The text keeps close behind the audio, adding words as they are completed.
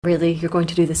Really? You're going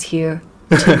to do this here?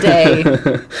 Today?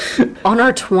 On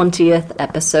our 20th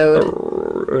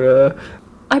episode?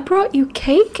 I brought you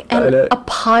cake and a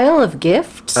pile of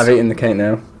gifts. I've eaten the cake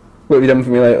now. What have you done for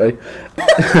me lately?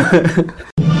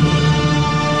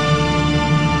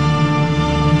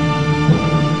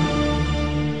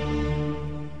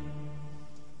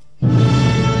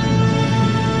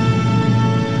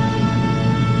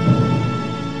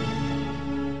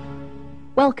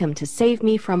 Welcome to Save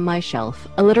Me From My Shelf,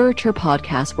 a literature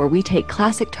podcast where we take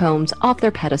classic tomes off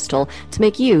their pedestal to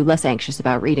make you less anxious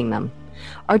about reading them.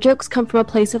 Our jokes come from a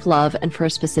place of love and for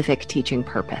a specific teaching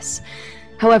purpose.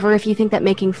 However, if you think that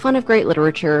making fun of great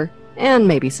literature, and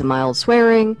maybe some mild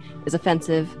swearing, is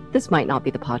offensive, this might not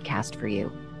be the podcast for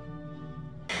you.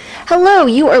 Hello,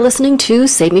 you are listening to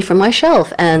Save Me From My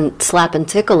Shelf, and Slap and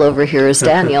Tickle over here is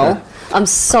Daniel. I'm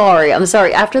sorry.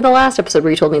 After the last episode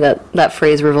where you told me that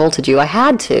phrase revolted you, I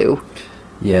had to.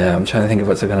 Yeah, I'm trying to think of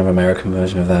what's a kind of American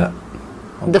version of that.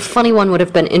 The funny one would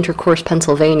have been Intercourse,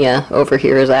 Pennsylvania. Over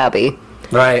here is Abby.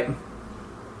 Right.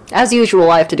 As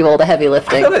usual, I have to do all the heavy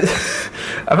lifting. I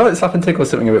feel like Slap and Tickle is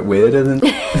something a bit weird, isn't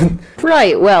it?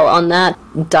 Right, well, on that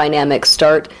dynamic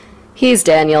start, he's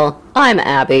Daniel, I'm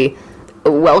Abby.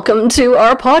 Welcome to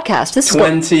our podcast. This is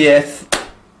 20th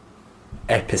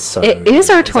episode. It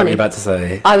is our 20th. What are you about to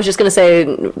say? I was just going to say,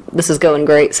 this is going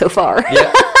great so far.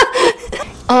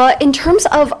 Yeah. In terms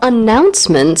of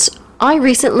announcements, I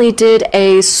recently did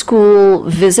a school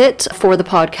visit for the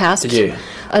podcast. Did you?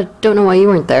 I don't know why you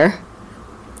weren't there.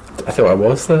 I thought I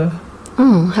was there.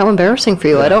 Oh, how embarrassing for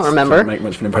you. Yeah, I don't remember. Didn't make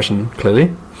much of an impression,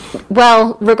 clearly.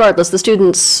 Well, regardless, the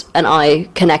students and I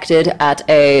connected at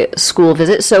a school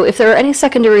visit. So if there are any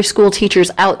secondary school teachers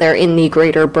out there in the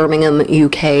greater Birmingham,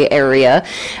 UK area,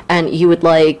 and you would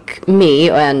like me,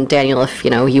 and Daniel, if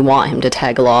you want him to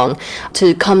tag along,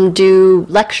 to come do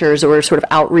lectures or sort of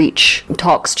outreach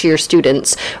talks to your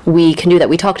students, we can do that.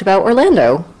 We talked about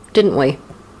Orlando, didn't we?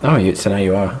 Oh, so now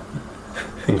you are,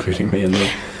 including me and me.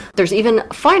 There's even,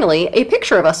 finally, a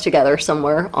picture of us together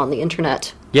somewhere on the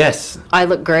internet. Yes. I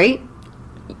look great.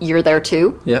 You're there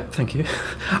too. Yeah, thank you.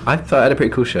 I thought I had a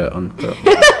pretty cool shirt on, but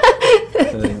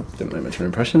didn't make much of an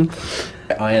impression.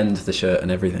 I ironed the shirt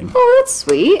and everything. Oh, that's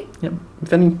sweet. Yep.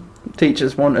 If any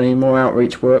teachers want any more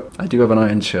outreach work, I do have an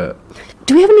ironed shirt.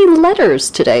 Do we have any letters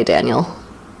today, Daniel?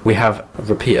 We have a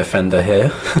repeat offender here.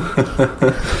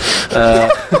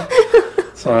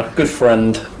 So our good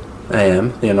friend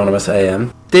AM, the anonymous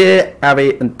AM. Dear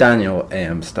Abby and Daniel,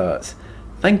 AM starts.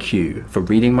 Thank you for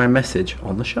reading my message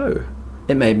on the show.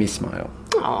 It made me smile.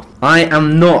 Oh. I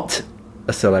am not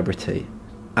a celebrity,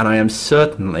 and I am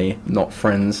certainly not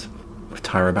friends with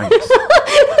Tyra Banks.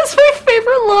 That's my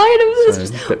favorite line. Of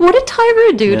this. What did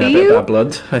Tyra do to a you? bit of bad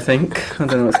blood, I think. I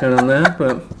don't know what's going on there,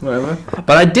 but whatever.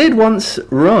 But I did once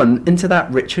run into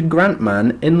that Richard Grant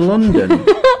man in London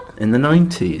in the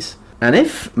 90s. And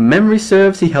if memory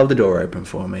serves, he held the door open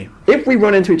for me. If we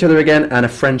run into each other again and a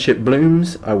friendship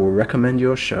blooms, I will recommend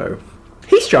your show.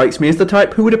 He strikes me as the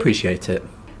type who would appreciate it.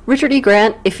 Richard E.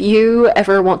 Grant, if you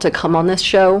ever want to come on this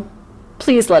show,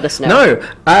 please let us know. No,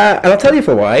 and I'll tell you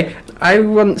for why. I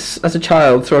once, as a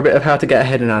child, saw a bit of how to get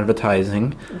ahead in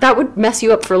advertising. That would mess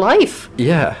you up for life.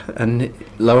 Yeah, and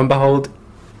lo and behold,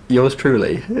 yours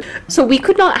truly. So we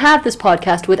could not have this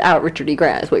podcast without Richard E.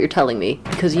 Grant, is what you're telling me,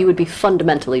 because you would be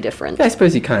fundamentally different. Yeah, I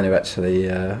suppose he kind of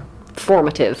actually...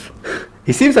 Formative.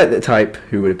 He seems like the type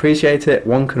who would appreciate it.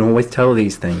 One can always tell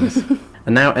these things.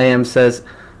 And now AM says,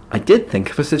 I did think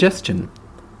of a suggestion.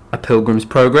 A Pilgrim's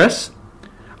Progress.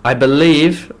 I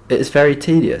believe it is very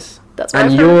tedious. That's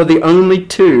and you're the only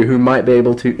two who might be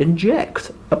able to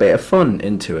inject a bit of fun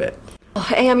into it. Oh,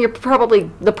 AM, you're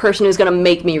probably the person who's going to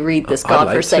make me read this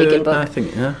godforsaken book. I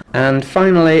think, yeah. And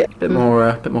finally, a bit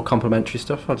more complimentary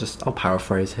stuff. I'll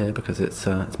paraphrase here because it's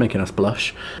making us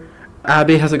blush.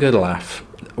 Abby has a good laugh,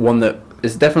 one that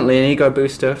is definitely an ego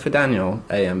booster for Daniel.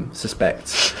 AM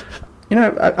suspects.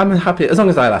 I'm happy as long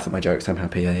as I laugh at my jokes. I'm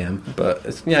happy. AM, but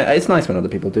it's nice when other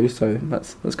people do. So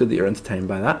that's good that you're entertained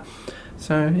by that.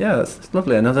 So, yeah, that's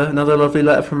lovely. Another lovely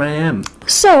letter from AM.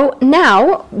 So,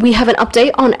 now we have an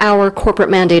update on our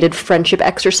corporate-mandated friendship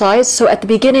exercise. So, at the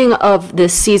beginning of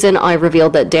this season, I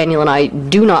revealed that Daniel and I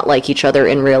do not like each other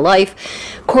in real life.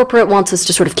 Corporate wants us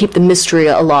to sort of keep the mystery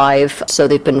alive, so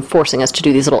they've been forcing us to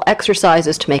do these little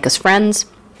exercises to make us friends.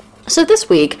 So this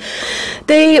week,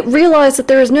 they realized that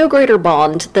there is no greater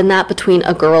bond than that between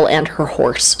a girl and her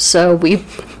horse. So, we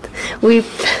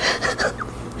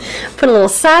put a little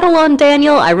saddle on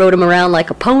Daniel. I rode him around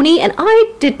like a pony, and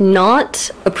I did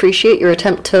not appreciate your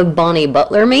attempt to Bonnie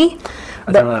Butler me.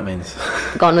 I don't know what that means.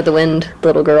 Gone with the Wind,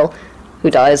 little girl. who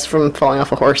dies from falling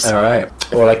off a horse. All right.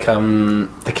 Or like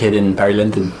the kid in Barry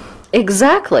Lyndon.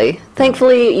 Exactly.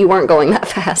 Thankfully, you weren't going that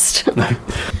fast.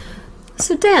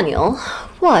 So, Daniel,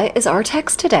 what is our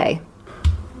text today?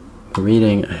 We're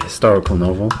reading a historical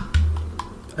novel,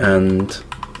 and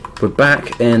we're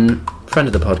back in friend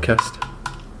of the podcast,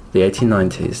 the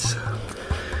 1890s.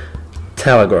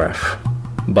 Telegraph,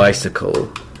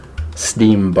 bicycle,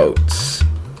 steamboats,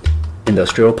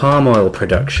 industrial palm oil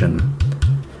production.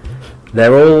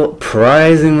 They're all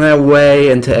prizing their way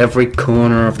into every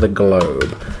corner of the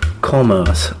globe.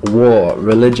 Commerce, war,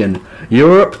 religion.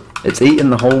 Europe, it's eating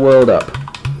the whole world up.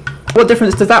 What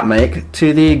difference does that make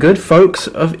to the good folks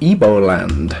of Igbo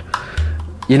land?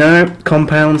 You know,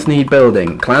 compounds need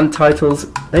building, clan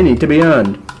titles, they need to be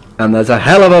earned, and there's a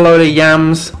hell of a load of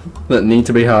yams that need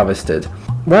to be harvested.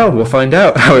 Well, we'll find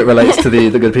out how it relates to the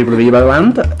good people of Igbo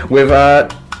land with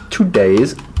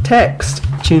today's text.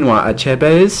 Chinua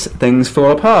Achebe's Things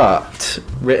Fall Apart.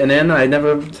 Written in, I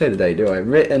never say the day, do I?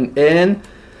 Written in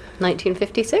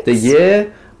 1956? the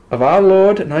year of our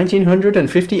Lord,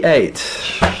 1958.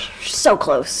 So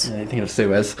close. Yeah, thinking of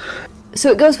Suez.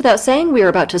 So it goes without saying, we are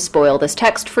about to spoil this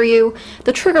text for you.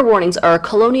 The trigger warnings are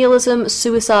colonialism,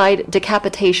 suicide,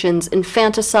 decapitations,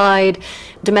 infanticide,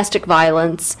 domestic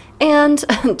violence, and,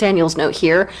 Daniel's note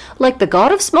here, like the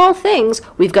god of small things,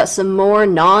 we've got some more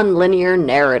non-linear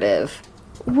narrative.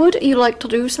 Would you like to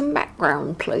do some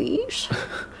background, please?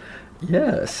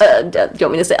 Yes. Do you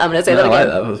want me to say? I'm going to say that again. I like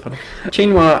that. That was funny.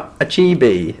 Chinua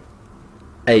Achebe,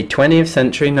 a 20th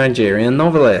century Nigerian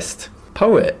novelist,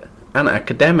 poet, and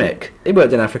academic. He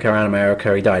worked in Africa and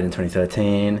America. He died in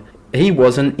 2013. He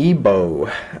was an Igbo,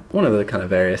 one of the kind of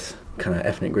various kind of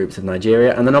ethnic groups of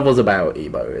Nigeria, and the novel's about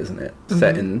Igbo, isn't it? Mm-hmm.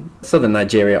 Set in southern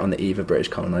Nigeria on the eve of British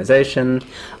colonization.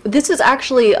 This is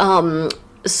actually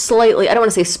slightly, I don't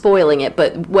want to say spoiling it,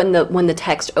 but when the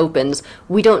text opens,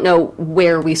 we don't know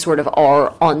where we sort of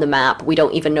are on the map. We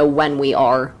don't even know when we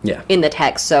are in the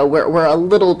text, so we're a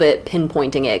little bit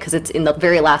pinpointing it because it's in the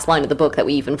very last line of the book that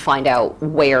we even find out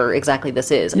where exactly this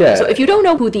is. Yeah. So if you don't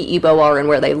know who the Igbo are and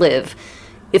where they live,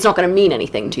 it's not going to mean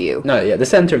anything to you. No, yeah, the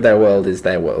centre of their world is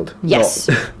their world. Yes,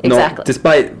 exactly. Not,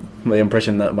 despite the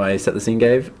impression that my Set the Scene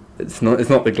gave, it's not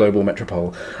the global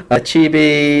metropole.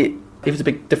 Achebe, he was a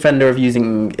big defender of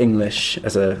using English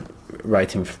as a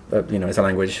writing, as a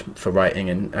language for writing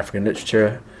in African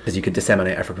literature, because you could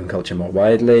disseminate African culture more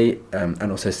widely, and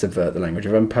also subvert the language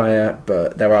of empire.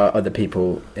 But there are other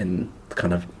people in the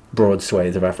kind of broad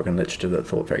swathes of African literature that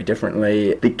thought very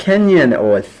differently. The Kenyan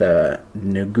author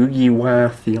Ngugi wa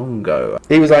Thiong'o,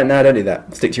 he was like, no, don't do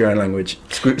that. Stick to your own language.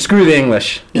 Screw the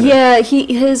English. Yeah,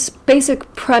 his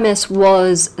basic premise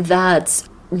was that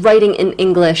writing in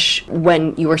English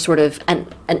when you were sort of an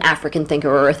African thinker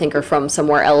or a thinker from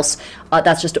somewhere else,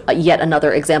 that's just yet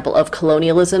another example of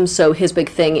colonialism. So his big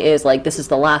thing is like, this is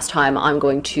the last time I'm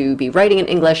going to be writing in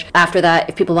English. After that,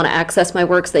 if people want to access my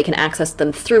works, they can access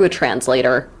them through a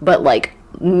translator, but like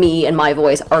me and my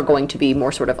voice are going to be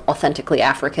more sort of authentically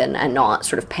African and not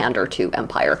sort of pander to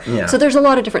empire. Yeah. So there's a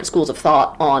lot of different schools of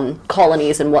thought on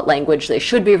colonies and what language they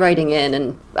should be writing in,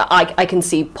 and I can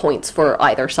see points for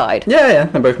either side. Yeah,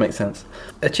 that both make sense.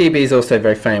 Achebe is also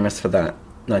very famous for that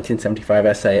 1975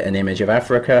 essay, An Image of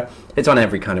Africa. It's on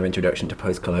every kind of introduction to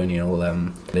post-colonial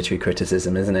literary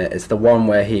criticism, isn't it? It's the one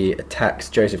where he attacks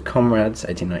Joseph Conrad's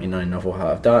 1899 novel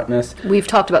Heart of Darkness. We've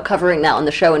talked about covering that on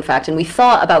the show, in fact, and we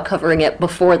thought about covering it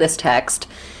before this text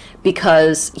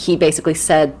because he basically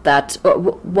said that,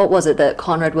 what was it, that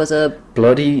Conrad was a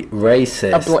bloody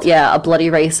racist. A bloody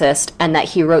racist, and that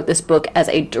he wrote this book as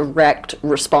a direct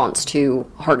response to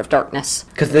Heart of Darkness.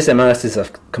 Because this immerses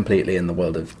us completely in the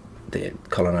world of the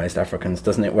colonized Africans,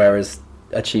 doesn't it? Whereas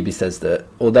Achebe says that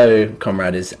although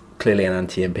Conrad is clearly an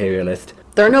anti-imperialist,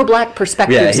 there are no black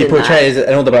perspectives. Yeah, he portrays it,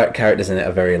 and all the black characters in it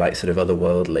are very like sort of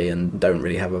otherworldly and don't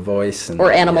really have a voice, and,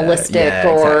 or animalistic,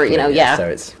 or exactly, So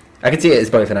it's, I can see it as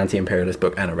both an anti-imperialist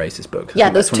book and a racist book. Yeah,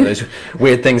 that's one of those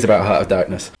weird things about Heart of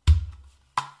Darkness.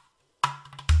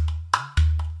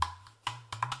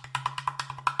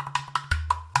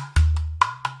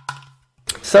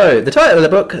 So the title of the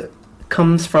book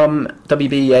comes from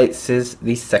W.B. Yeats's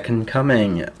The Second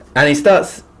Coming. And he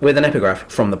starts with an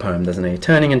epigraph from the poem, doesn't he?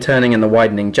 Turning and turning in the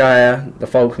widening gyre, the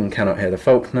falcon cannot hear the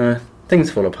falconer, things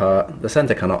fall apart, the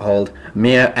centre cannot hold,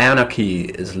 mere anarchy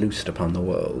is loosed upon the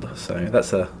world. So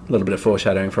that's a little bit of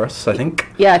foreshadowing for us, I think.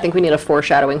 Yeah, I think we need a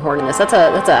foreshadowing horn in this. That's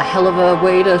a hell of a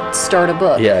way to start a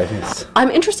book. Yeah, it is. I'm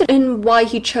interested in why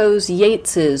he chose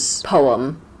Yeats's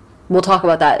poem. We'll talk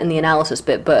about that in the analysis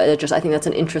bit, but I think that's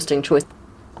an interesting choice.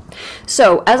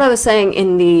 So, as I was saying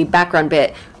in the background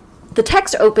bit, The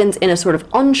text opens in a sort of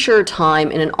unsure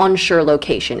time in an unsure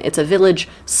location. It's a village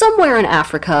somewhere in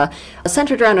Africa,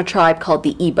 centered around a tribe called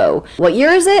the Igbo. What year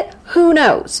is it? Who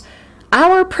knows?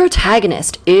 Our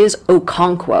protagonist is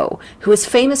Okonkwo, who is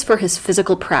famous for his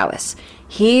physical prowess.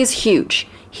 He's huge.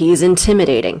 He's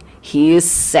intimidating. He is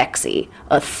sexy.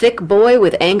 A thick boy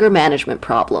with anger management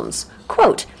problems.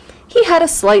 Quote, he had a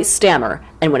slight stammer,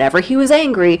 and whenever he was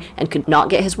angry and could not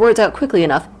get his words out quickly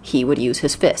enough, he would use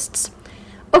his fists.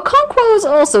 Okonkwo's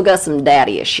also got some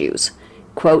daddy issues.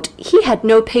 Quote, he had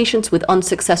no patience with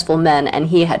unsuccessful men, and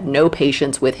he had no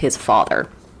patience with his father.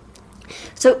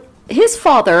 So his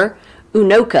father,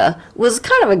 Unoka, was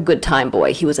kind of a good time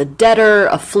boy. He was a debtor,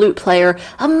 a flute player,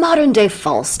 a modern-day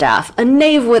Falstaff, a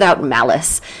knave without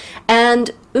malice.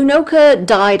 And Unoka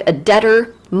died a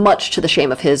debtor, much to the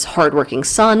shame of his hard-working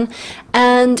son,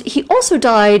 and he also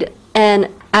died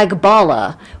an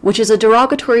Agbala, which is a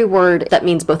derogatory word that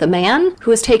means both a man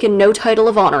who has taken no title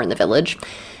of honor in the village,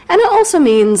 and it also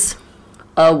means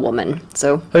a woman.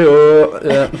 So,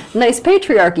 Hey-oh, nice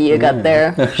patriarchy you got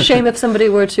there. Shame if somebody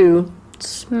were to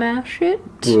smash it.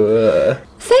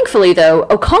 Thankfully, though,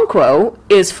 Okonkwo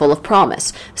is full of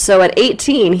promise. So at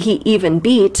 18, he even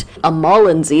beat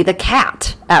Amalinzi the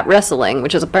cat at wrestling,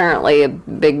 which is apparently a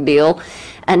big deal.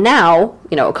 And now,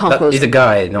 Okonkwo's... He's a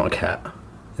guy, not a cat.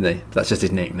 That's just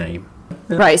his nickname.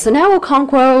 Right, so now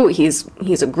Okonkwo,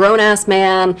 he's a grown-ass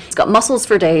man, he's got muscles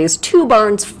for days, 2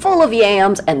 barns full of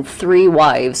yams, and 3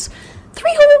 wives.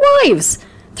 3 whole wives!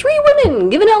 3 women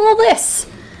giving out all this!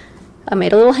 I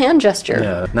made a little hand gesture.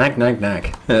 Yeah, nag, nag,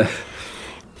 nag.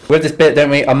 We have this bit, don't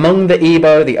we? Among the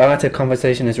Igbo, the art of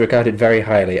conversation is regarded very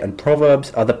highly, and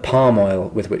proverbs are the palm oil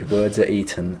with which words are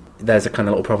eaten. There's a kind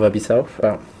of little proverb yourself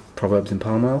about proverbs and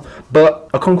palm oil. But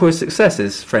Okonkwo's success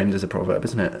is framed as a proverb,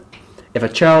 isn't it? If a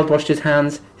child washed his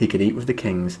hands, he could eat with the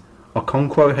kings.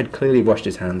 Okonkwo had clearly washed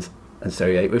his hands, and so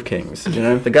he ate with kings.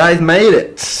 The guy's made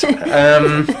it.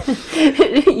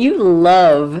 You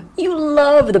love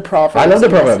the proverbs. I love the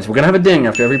proverbs. We're going to have a ding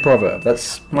after every proverb.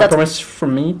 That's my promise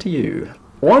from me to you.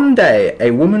 One day,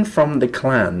 a woman from the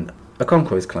clan,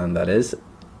 Okonkwo's clan that is,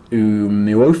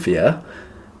 Umuofia,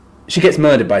 she gets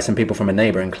murdered by some people from a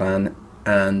neighbouring clan,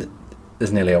 and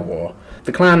there's nearly a war.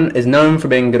 The clan is known for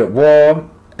being good at war,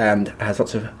 and has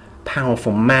lots of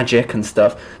powerful magic and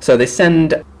stuff, so they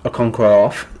send Okonkwo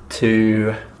off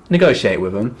to negotiate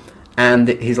with them, and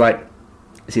he's like,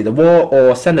 it's either war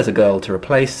or send us a girl to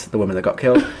replace the woman that got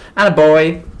killed, and a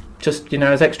boy, just,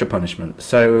 as extra punishment.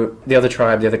 So the other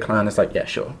tribe, the other clan is like, yeah,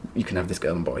 sure, you can have this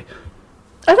girl and boy.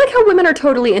 I like how women are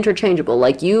totally interchangeable.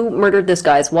 Like, you murdered this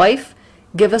guy's wife,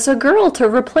 give us a girl to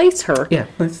replace her. Yeah,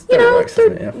 that works,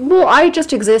 doesn't it? Yeah. Well, I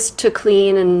just exist to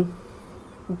clean and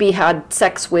be had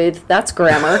sex with. That's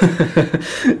grammar.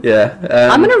 Yeah.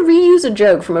 I'm gonna reuse a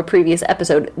joke from a previous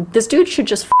episode. This dude should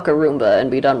just fuck a Roomba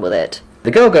and be done with it.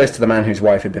 The girl goes to the man whose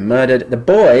wife had been murdered. The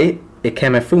boy,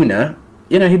 Ikemefuna,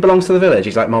 he belongs to the village.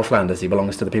 He's like Moll Flanders. He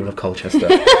belongs to the people of Colchester.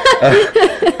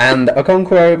 And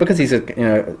Okonkwo, because he's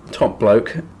a top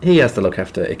bloke, he has to look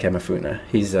after Ikemefuna.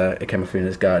 He's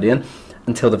Ikemefuna's guardian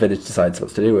until the village decides what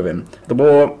to do with him. The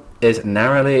war is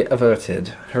narrowly averted.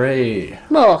 Hooray.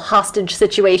 Little hostage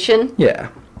situation. Yeah.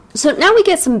 So now we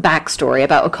get some backstory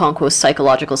about Okonkwo's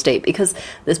psychological state, because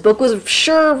this book was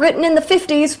sure written in the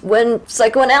 50s when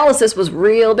psychoanalysis was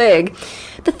real big.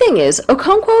 The thing is,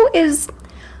 Okonkwo is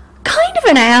kind of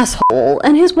an asshole,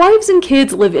 and his wives and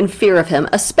kids live in fear of him,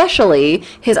 especially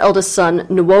his eldest son,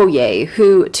 Nwoye,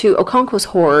 who, to Okonkwo's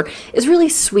horror, is really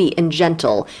sweet and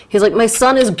gentle. He's like, my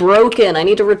son is broken, I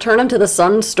need to return him to the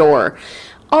sun store.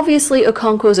 Obviously,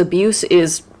 Okonkwo's abuse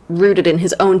is rooted in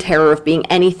his own terror of being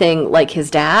anything like his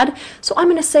dad, so I'm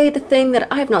going to say the thing that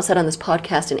I have not said on this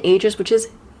podcast in ages, which is,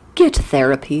 get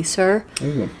therapy, sir.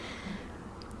 Ooh.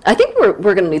 I think we're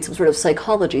going to need some sort of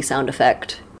psychology sound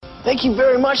effect. Thank you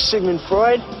very much, Sigmund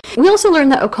Freud. We also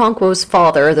learned that Okonkwo's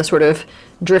father, the sort of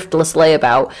driftless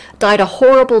layabout, died a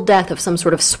horrible death of some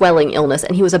sort of swelling illness,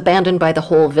 and he was abandoned by the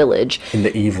whole village. In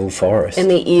the evil forest. In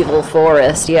the evil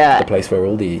forest, yeah. The place where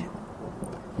all the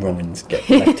Romans get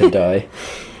left to die.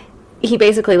 He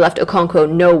basically left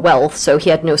Okonkwo no wealth, so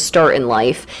he had no start in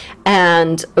life.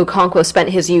 And Okonkwo spent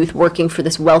his youth working for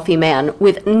this wealthy man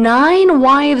with 9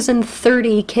 wives and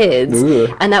 30 kids.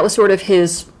 Ooh. And that was sort of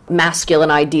his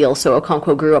masculine ideal, so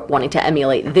Okonkwo grew up wanting to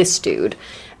emulate this dude.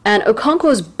 And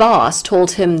Okonkwo's boss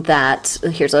told him that,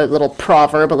 here's a little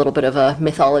proverb, a little bit of a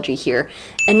mythology here,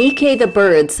 Anike the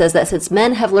bird says that since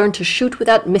men have learned to shoot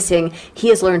without missing, he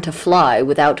has learned to fly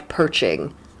without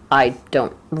perching. I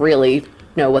don't really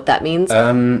know what that means.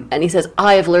 And he says,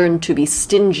 I have learned to be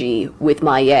stingy with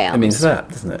my yams. It means that,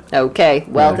 doesn't it? Okay,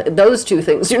 well, Yeah. those two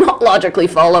things do not logically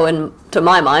follow to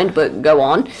my mind, but go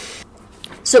on.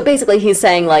 So basically he's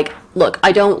saying, like, look,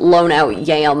 I don't loan out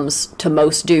yams to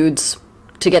most dudes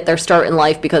to get their start in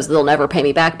life because they'll never pay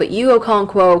me back, but you,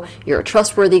 Okonkwo, you're a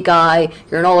trustworthy guy,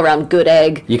 you're an all-around good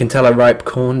egg. You can tell a ripe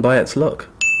corn by its look.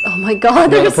 Oh my god,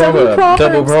 Another there's so many proverbs.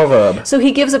 Double proverb. So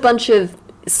he gives a bunch of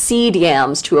seed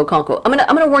yams to Okonkwo. I'm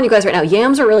gonna warn you guys right now,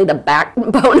 yams are really the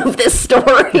backbone of this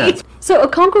story. Yes. So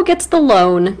Okonkwo gets the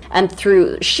loan, and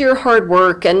through sheer hard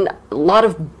work and a lot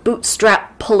of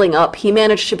bootstrap pulling up, he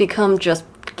managed to become just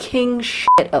king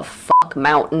shit of fuck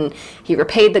mountain. He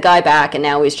repaid the guy back, and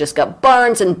now he's just got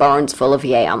barns and barns full of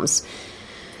yams.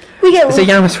 We get It's a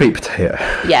yam, a sweet potato.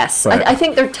 yes. Right. I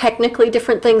think they're technically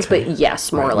different things, but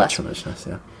yes, more or less. Much,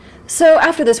 yeah. So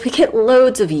after this, we get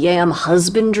loads of yam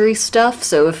husbandry stuff.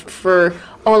 So if for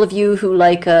all of you who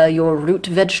like your root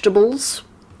vegetables,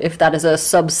 if that is a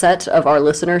subset of our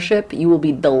listenership, you will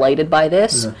be delighted by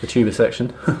this. The tuber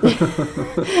section.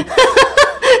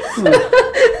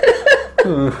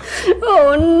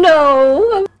 Oh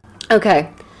no! Okay.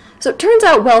 So it turns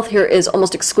out wealth here is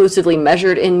almost exclusively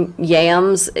measured in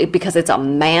yams because it's a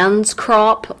man's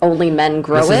crop. Only men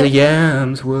grow This it. is a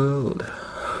yams world.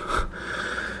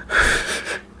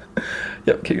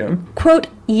 Yep, keep going. Quote,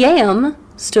 yam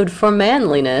stood for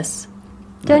manliness.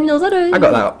 Daniel, is that a I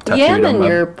got that tattooed yam on in my-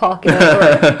 your pocket?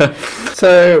 Or-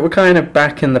 So we're kind of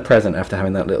back in the present after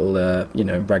having that little,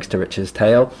 rags to riches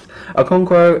tale.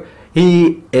 Okonkwo,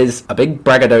 he is a big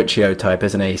braggadocio type,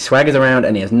 isn't he? He swaggers around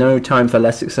and he has no time for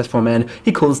less successful men.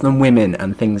 He calls them women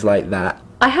and things like that.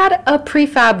 I had a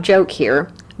prefab joke here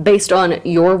based on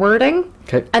your wording.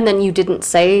 Okay. And then you didn't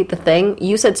say the thing.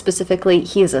 You said specifically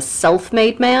he is a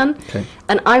self-made man. Okay.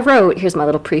 And I wrote, here's my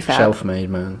little prefab. Self-made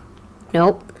man.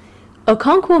 Nope.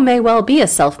 Okonkwo may well be a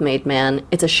self-made man.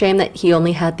 It's a shame that he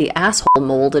only had the asshole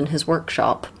mold in his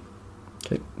workshop.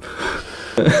 Okay.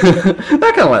 I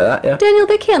kind of like that, yeah. Daniel,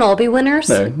 they can't all be winners.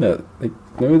 No,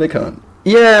 they can't.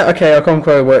 Yeah, okay,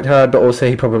 Okonkwo worked hard, but also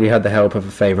he probably had the help of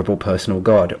a favourable personal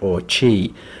god, or chi.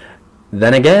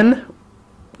 Then again,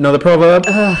 another proverb.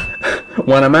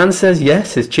 When a man says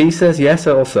yes, his chi says yes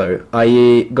also,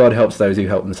 i.e. God helps those who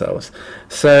help themselves.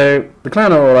 So, the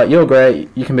clan are all like, you're great,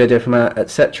 you can be a diplomat,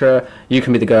 etc. You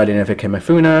can be the guardian of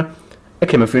Ikemefuna.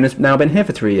 Ikemefuna's now been here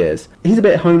for 3 years. He's a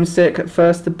bit homesick at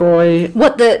first, the boy.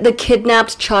 What, the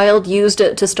kidnapped child used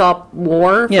it to stop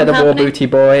war Yeah, from the war happening? booty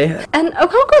boy. And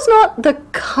Okonkwo's not the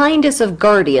kindest of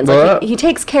guardians. Like, What? he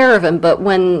takes care of him, but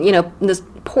when, this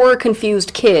poor,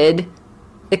 confused kid,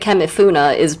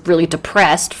 Ikemefuna, is really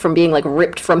depressed from being,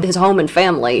 ripped from his home and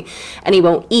family, and he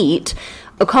won't eat,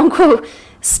 Okonkwo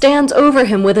stands over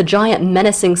him with a giant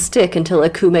menacing stick until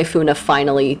Ikumefuna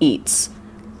finally eats.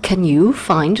 Can you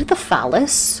find the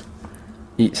phallus?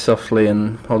 Eat softly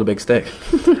and hold a big stick.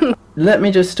 Let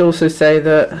me just also say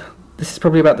that this is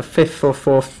probably about the 5th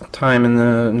or 4th time in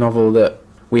the novel that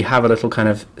we have a little kind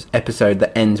of episode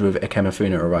that ends with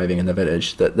Ikemefuna arriving in the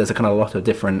village. That there's a kind of lot of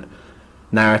different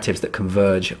narratives that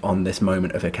converge on this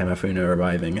moment of Ikemefuna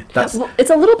arriving. That's Well, it's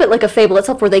a little bit like a fable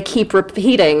itself where they keep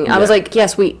repeating. I was Yeah. like,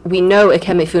 yes, we know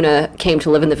Ikemefuna came to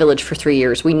live in the village for 3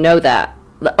 years. We know that.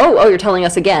 Oh, you're telling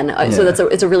us again. So Yeah.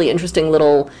 it's a really interesting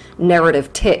little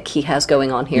narrative tick he has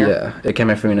going on here. yeah,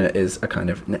 Ikemefuna is a kind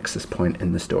of nexus point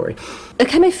in the story.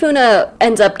 Ikemefuna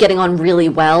ends up getting on really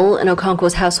well in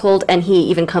Okonkwo's household, and he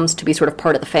even comes to be sort of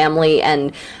part of the family,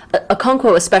 and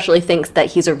Okonkwo especially thinks that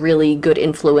he's a really good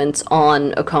influence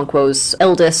on Okonkwo's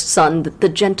eldest son, the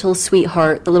gentle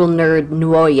sweetheart, the little nerd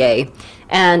Nuoye.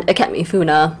 And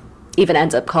Ikemefuna even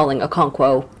ends up calling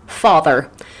Okonkwo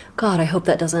father. God, I hope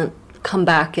that doesn't come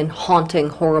back in haunting,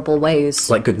 horrible ways.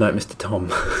 Like Goodnight, Mr. Tom.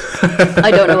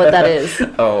 I don't know what that is.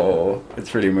 Oh,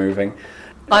 it's really moving.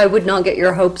 I would not get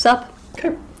your hopes up.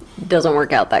 Okay. Doesn't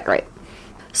work out that great.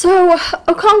 So,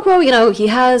 Okonkwo, he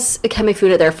has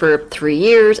Ikemefuna there for 3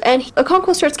 years, and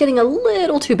Okonkwo starts getting a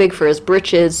little too big for his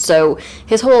britches, so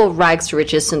his whole rags to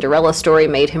riches Cinderella story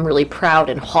made him really proud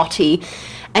and haughty,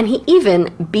 and he even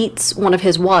beats one of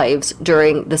his wives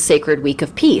during the Sacred Week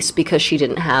of Peace because she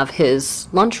didn't have his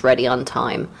lunch ready on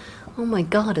time. Oh my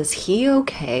god, is he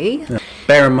okay?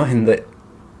 Bear in mind that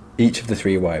each of the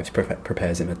 3 wives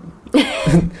prepares him.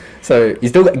 So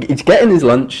he's getting his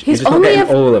lunch. He's just not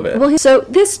getting all of it. Well, so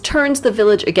this turns the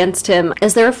village against him,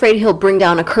 as they're afraid he'll bring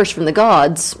down a curse from the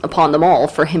gods upon them all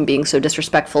for him being so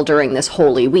disrespectful during this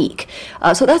holy week.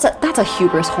 So that's a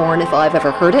hubris horn if I've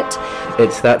ever heard it.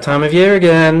 It's that time of year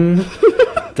again.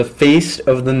 The Feast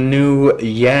of the New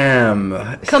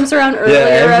Yam. Comes around earlier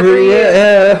every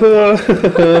year.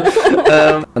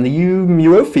 And the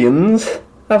Umuofians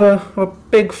have a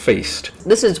big feast.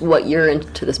 This is what you're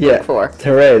into this book for.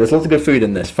 Hooray, there's lots of good food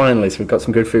in this, finally, so we've got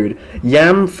some good food.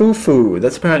 Yam fufu,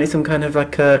 that's apparently some kind of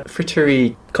like a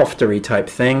frittery, koftery type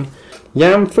thing.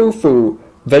 Yam fufu,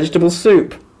 vegetable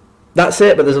soup. That's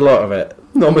it, but there's a lot of it.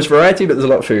 Not much variety, but there's a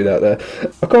lot of food out there.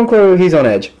 Okonkwo, he's on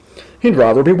edge. He'd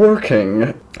rather be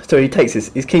working. So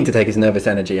he's keen to take his nervous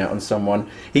energy out on someone.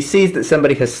 He sees that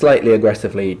somebody has slightly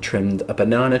aggressively trimmed a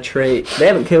banana tree. They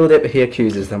haven't killed it, but he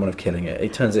accuses someone of killing it.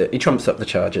 He trumps up the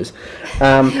charges.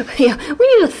 Yeah,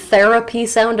 we need a therapy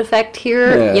sound effect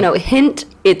here. Yeah. You know, hint,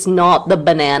 it's not the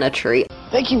banana tree.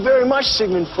 Thank you very much,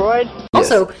 Sigmund Freud.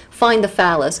 Also, find the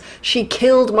phallus. She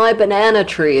killed my banana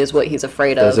tree is what he's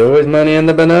afraid of. There's always money in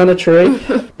the banana tree.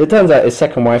 It turns out his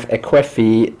second wife,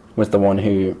 Ekwefi, was the one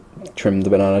who trimmed the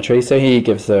banana tree, so he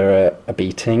gives her a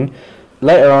beating.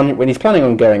 Later on, when he's planning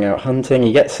on going out hunting,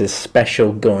 he gets his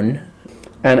special gun,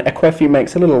 and Ekwefi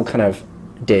makes a little kind of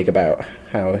dig about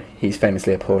how he's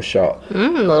famously a poor shot. A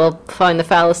little find the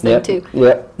phallus thing too.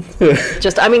 Yeah.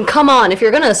 Just, I mean, come on, if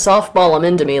you're gonna softball him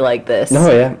into me like this.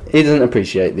 No, yeah. He doesn't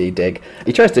appreciate the dig.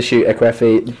 He tries to shoot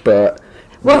Ekwefi, but...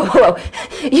 Whoa.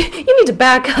 You need to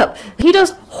back up. He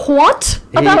does what?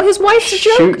 About his wife's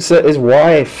joke? Shoots at his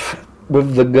wife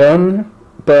with the gun,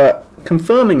 but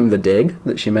confirming the dig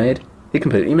that she made, he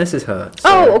completely misses her.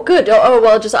 So. Oh, good.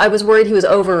 Well, I was worried he was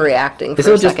overreacting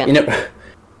for a second.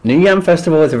 New Yam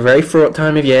Festival is a very fraught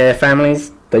time of year.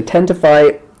 Families, they tend to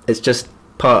fight. It's just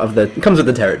part of it comes with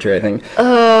the territory, I think.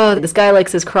 This guy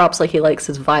likes his crops like he likes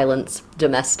his violence.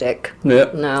 Domestic.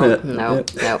 Yeah. No.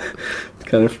 It's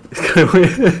kind of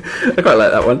weird. I quite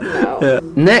like that one. No. Yeah.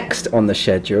 Next on the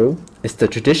schedule is the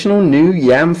traditional New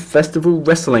Yam Festival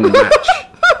wrestling match.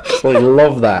 I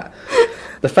love that.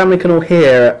 The family can all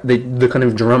hear the kind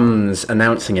of drums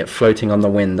announcing it floating on the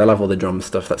wind. I love all the drum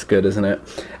stuff. That's good, isn't it?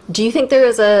 Do you think there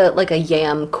is a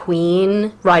yam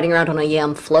queen riding around on a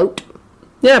yam float?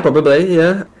 Yeah, probably,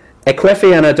 yeah.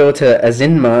 Ekwefi and her daughter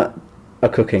Azinma are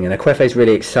cooking, and Ekwefe's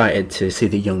really excited to see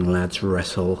the young lads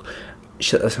wrestle.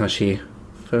 That's how she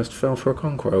first fell for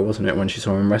Okonkwo, wasn't it, when she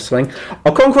saw him wrestling?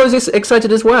 Okonkwo's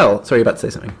excited as well. Sorry, you're about to say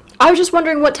something. I was just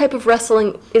wondering what type of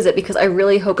wrestling is it, because I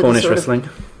really hope it's Cornish wrestling.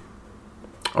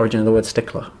 Origin of the word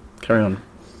stickler. Carry on.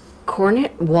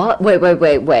 Cornish? What?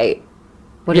 Wait.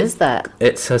 What is that?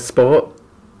 It's a sport.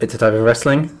 It's a type of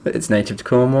wrestling. It's native to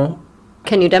Cornwall.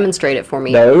 Can you demonstrate it for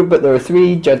me? No, but there are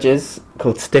 3 judges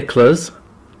called sticklers.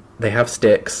 They have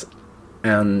sticks,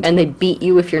 and they beat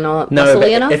you if you're not no,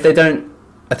 muscly enough? If they don't,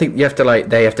 I think you have to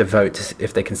they have to vote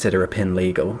if they consider a pin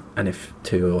legal, and if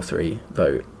 2 or 3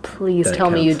 vote. Please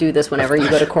tell me you do this whenever you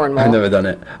go to Cornwall. I've never done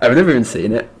it. I've never even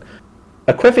seen it.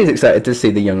 Ekwefi's excited to see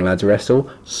the young lads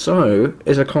wrestle, so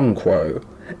is Okonkwo.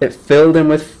 It filled him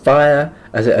with fire,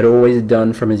 as it had always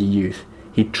done from his youth.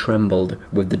 He trembled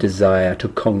with the desire to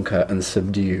conquer and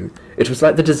subdue. It was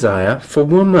like the desire for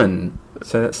woman.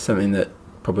 So that's something that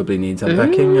probably needs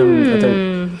unpacking. I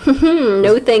don't...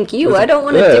 No, thank you. I don't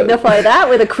want to dignify that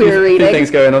with a queer reading. Things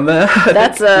going on there.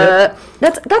 That's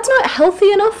not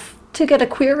healthy enough to get a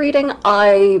queer reading.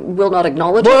 I will not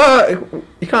acknowledge it.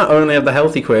 You can't only have the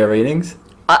healthy queer readings.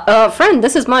 Friend,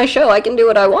 this is my show. I can do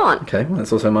what I want. Okay, well,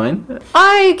 that's also mine.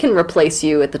 I can replace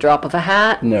you at the drop of a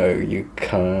hat. No, you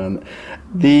can't.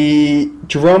 The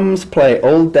drums play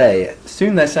all day.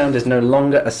 Soon their sound is no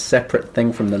longer a separate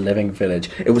thing from the living village.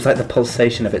 It was like the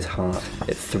pulsation of its heart.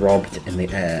 It throbbed in the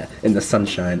air, in the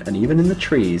sunshine, and even in the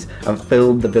trees, and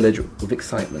filled the village with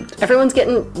excitement. Everyone's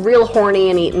getting real horny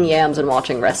and eating yams and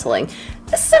watching wrestling.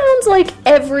 This sounds like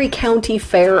every county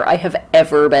fair I have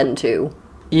ever been to.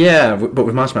 Yeah, but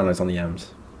with marshmallows on the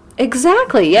yams.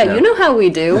 Exactly, yeah, you know how we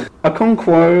do.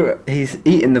 Okonkwo, he's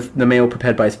eaten the meal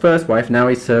prepared by his first wife. Now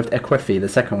he's served Ekwefi, the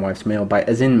second wife's meal, by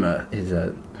Azinma, his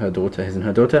and her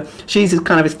daughter. She's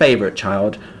kind of his favourite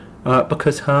child,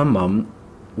 because her mum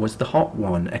was the hot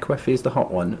one. Ekwefi is the hot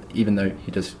one, even though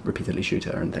he does repeatedly shoot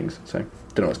her and things. So,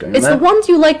 don't know what's going on there. It's the ones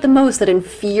you like the most that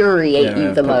infuriate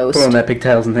you the most. Pull on their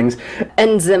pigtails and things.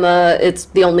 And Zima, it's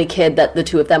the only kid that the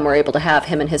two of them were able to have,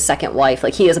 him and his second wife.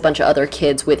 Like, he has a bunch of other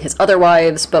kids with his other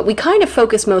wives, but we kind of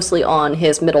focus mostly on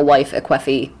his middle wife,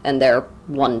 Ekwefi, and their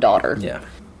one daughter. Yeah.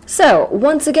 So,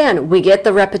 once again, we get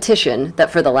the repetition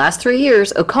that for the last 3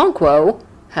 years, Okonkwo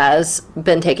has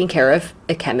been taking care of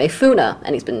Ikemefuna,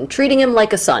 and he's been treating him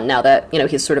like a son now that,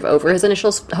 he's sort of over his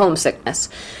initial homesickness.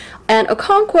 And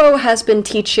Okonkwo has been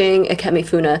teaching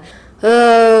Ikemefuna,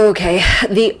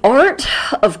 the art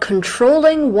of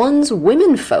controlling one's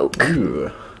womenfolk. Ooh,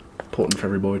 important for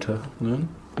every boy to learn.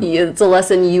 It's a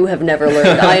lesson you have never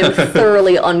learned. I am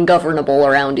thoroughly ungovernable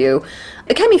around you.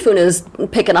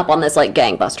 Kemifuna picking up on this like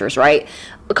gangbusters, right?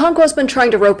 Okonkwo's been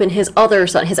trying to rope in his other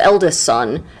son, his eldest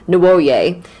son,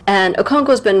 Nuoye, and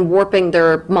Okonkwo's been warping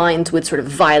their minds with sort of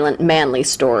violent, manly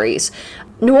stories.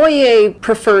 Nuoye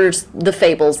prefers the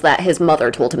fables that his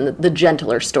mother told him, the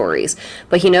gentler stories.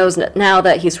 But he knows now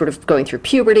that he's sort of going through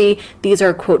puberty, these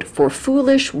are, quote, for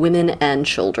foolish women and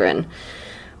children.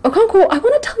 Okonkwo, I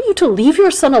want to tell you to leave your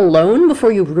son alone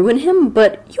before you ruin him,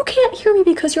 but you can't hear me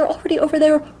because you're already over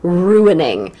there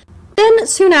ruining. Then,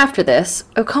 soon after this,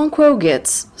 Okonkwo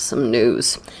gets some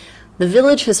news. The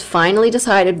village has finally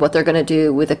decided what they're going to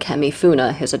do with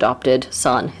Kemifuna, his adopted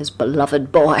son, his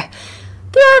beloved boy.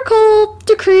 The Oracle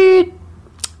decreed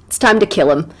it's time to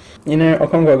kill him. You know,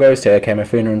 Okonkwo goes to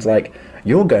Kemifuna and's like,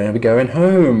 you're going to be going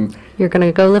home. You're going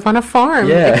to go live on a farm,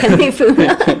 yeah.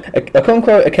 Kemifuna.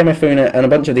 Okonkwo, Kemifuna, and a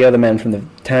bunch of the other men from the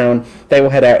town, they will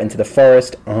head out into the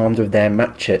forest armed with their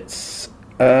machetes.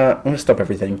 I'm going to stop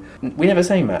everything. We never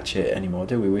say machete anymore,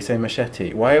 do we? We say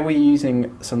machete. Why are we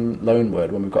using some loan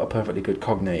word when we've got a perfectly good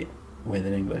cognate with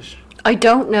in English? I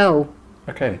don't know.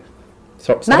 Okay.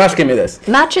 Stop asking me this.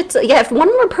 Machetes, yeah, if one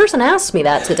more person asked me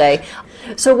that today.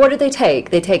 So what do they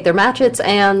take? They take their machetes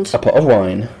and... a pot of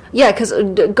wine. Yeah, because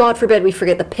God forbid we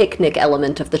forget the picnic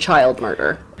element of the child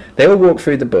murder. They will walk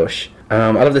through the bush.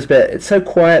 I love this bit. It's so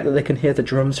quiet that they can hear the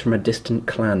drums from a distant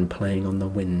clan playing on the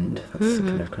wind. That's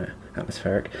kind of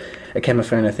atmospheric.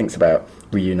 Kemifuna thinks about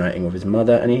reuniting with his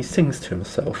mother, and he sings to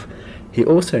himself. He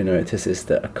also notices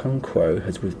that Okonkwo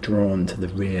has withdrawn to the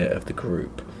rear of the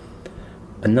group.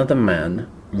 Another man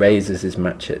raises his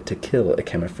machete to kill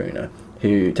Kemifuna,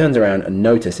 who turns around and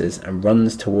notices and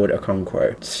runs toward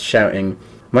Okonkwo, shouting,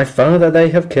 "My father, they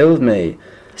have killed me!"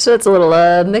 So it's a little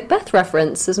Macbeth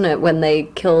reference, isn't it, when they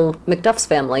kill Macduff's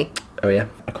family? Oh yeah.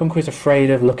 Okonkwo's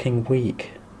afraid of looking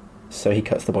weak, so he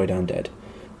cuts the boy down dead.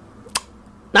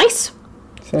 Nice!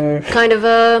 So... kind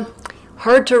of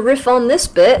hard to riff on this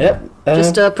bit. Yep.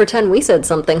 Just pretend we said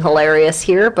something hilarious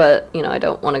here, but, you know, I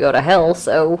don't want to go to hell,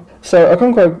 so... So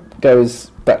Okonkwo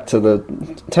goes back to the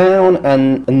town,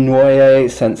 and Nuoye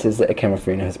senses that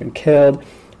Kemifuna has been killed,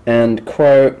 and,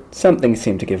 quote, something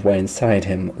seemed to give way inside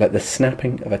him, like the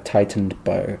snapping of a tightened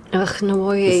bow. Ugh,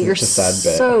 Nuoye, you're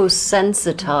so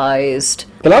sensitized.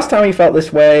 The last time he felt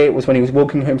this way was when he was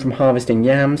walking home from harvesting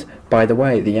yams. By the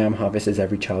way, the yam harvest is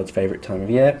every child's favourite time of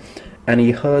year. And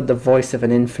he heard the voice of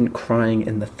an infant crying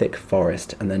in the thick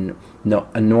forest, and then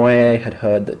Nuoye had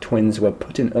heard that twins were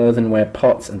put in earthenware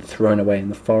pots and thrown away in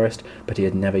the forest, but he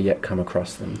had never yet come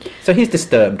across them. So he's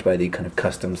disturbed by the kind of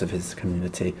customs of his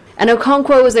community. And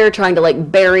Okonkwo was there trying to,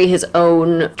 like, bury his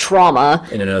own trauma.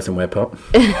 In an earthenware pot.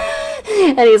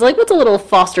 And he's like, what's a little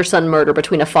foster son murder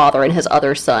between a father and his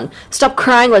other son? Stop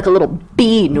crying like a little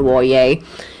bee, Nuoye.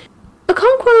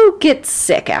 Okonkwo gets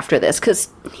sick after this,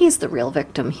 because he's the real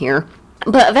victim here.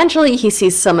 But eventually he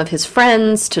sees some of his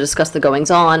friends to discuss the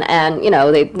goings-on, and, you know,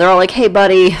 they're all like, hey,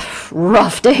 buddy,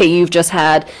 rough day you've just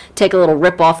had. Take a little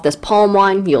rip off this palm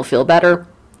wine, you'll feel better.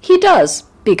 He does,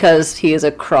 because he is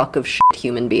a crock of shit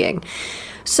human being.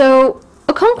 So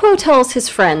Okonkwo tells his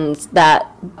friends that,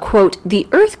 quote, the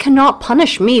earth cannot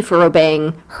punish me for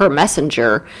obeying her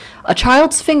messenger. A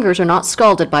child's fingers are not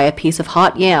scalded by a piece of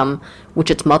hot yam,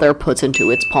 which its mother puts into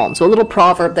its palm. So a little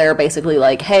proverb there, basically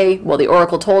like, hey, well, the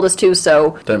oracle told us to,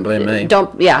 so... don't blame me.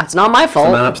 Yeah, it's not my fault.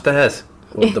 The man upstairs.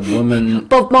 Or the woman...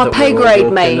 above my pay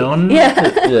grade, mate.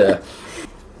 Yeah. Yeah.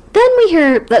 Then we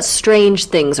hear that strange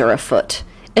things are afoot.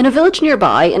 In a village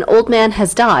nearby, an old man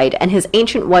has died, and his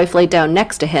ancient wife laid down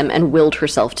next to him and willed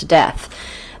herself to death.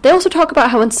 They also talk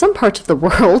about how in some parts of the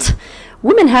world,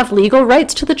 women have legal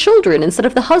rights to the children instead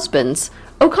of the husbands.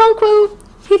 Okonkwo,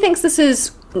 he thinks this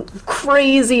is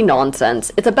crazy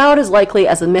nonsense. It's about as likely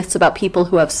as the myths about people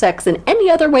who have sex in any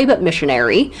other way but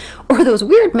missionary, or those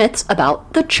weird myths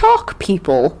about the chalk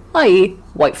people, i.e.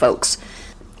 white folks.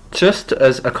 Just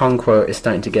as Okonkwo is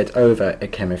starting to get over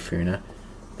Kemifuna,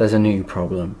 there's a new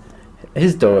problem.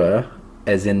 His daughter,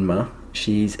 Ezinma,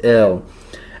 she's ill.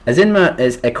 Ezinma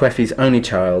is Ekwefi's only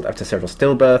child after several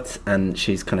stillbirths, and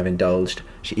she's kind of indulged.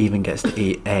 She even gets to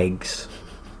eat eggs.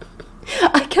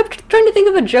 I kept trying to think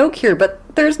of a joke here, but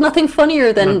there's nothing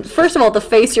funnier than, first of all, the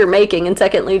face you're making, and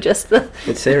secondly, just the...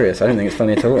 It's serious. I don't think it's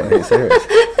funny at all. I think it's serious.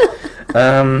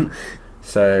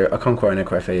 So, Okonkwo and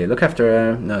Ekwefi look after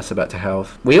her, nurse her back to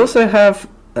health. We also have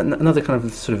another kind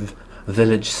of sort of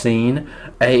village scene,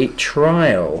 a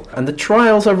trial. And the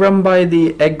trials are run by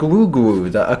the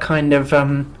Egwugwu, that are kind of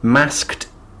masked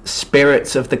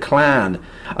spirits of the clan.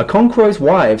 Okonkwo's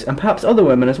wives, and perhaps other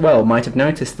women as well, might have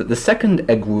noticed that the second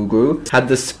Egwugwu had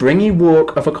the springy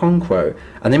walk of Okonkwo,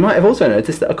 and they might have also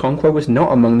noticed that Okonkwo was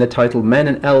not among the titled men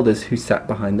and elders who sat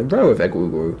behind the row of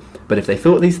Egwugwu. But if they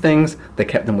thought these things, they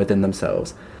kept them within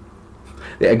themselves.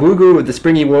 The Egwugwu with the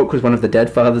springy walk was one of the dead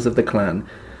fathers of the clan.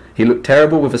 He looked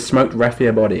terrible with a smoked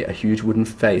raffia body, a huge wooden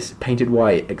face, painted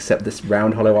white except the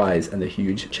round hollow eyes and the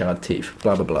huge charred teeth,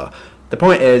 blah blah blah. The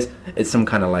point is, it's some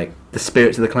kind of like, the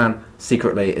spirits of the clan,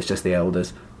 secretly it's just the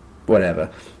elders,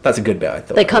 whatever. That's a good bit, I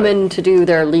thought. They come in to do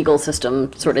their legal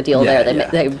system sort of deal Yeah, there. yeah.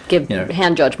 They give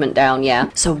hand judgment down, yeah.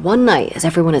 So one night, as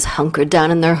everyone is hunkered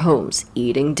down in their homes,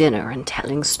 eating dinner and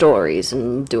telling stories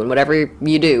and doing whatever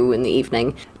you do in the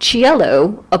evening,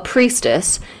 Chielo, a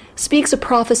priestess, speaks a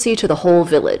prophecy to the whole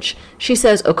village. She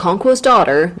says Okonkwo's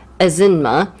daughter,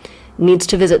 Ezinma, needs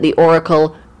to visit the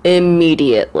oracle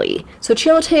immediately. So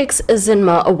Chielo takes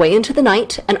Ezinma away into the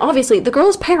night, and obviously the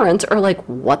girl's parents are like,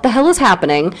 what the hell is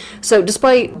happening? So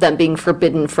despite them being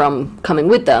forbidden from coming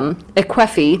with them,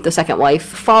 Ekwefi, the second wife,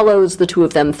 follows the two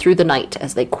of them through the night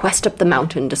as they quest up the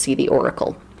mountain to see the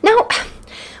oracle. Now,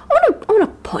 I want to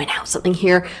point out something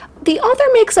here. The author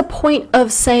makes a point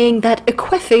of saying that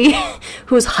Ekwefi,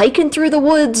 who's hiking through the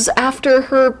woods after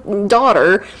her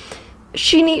daughter,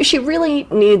 she really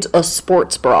needs a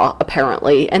sports bra,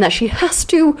 apparently, and that she has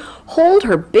to hold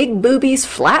her big boobies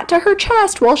flat to her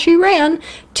chest while she ran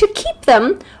to keep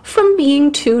them from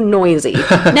being too noisy.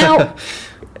 Now,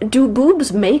 do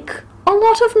boobs make a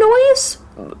lot of noise?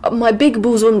 My big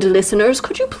bosomed listeners,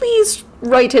 could you please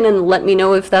write in and let me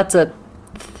know if that's a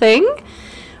thing?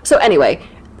 So anyway,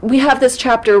 we have this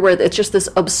chapter where it's just this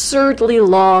absurdly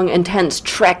long, intense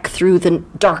trek through the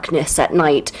darkness at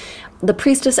night. The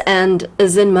priestess and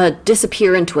Ezinma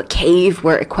disappear into a cave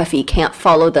where Ekwefi can't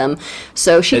follow them.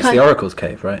 So she It's the Oracle's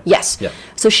cave, right? Yes. Yeah.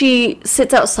 So she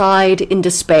sits outside in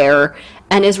despair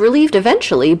and is relieved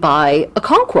eventually by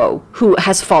Okonkwo, who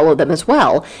has followed them as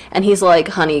well. And he's like,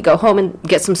 honey, go home and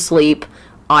get some sleep.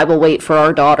 I will wait for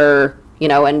our daughter,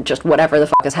 and just whatever the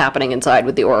fuck is happening inside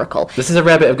with the Oracle. This is a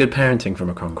rare bit of good parenting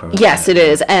from Okonkwo. Yes, it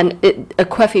is. And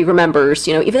Ekwefi remembers,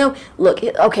 even though, look,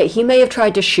 okay, he may have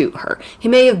tried to shoot her. He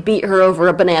may have beat her over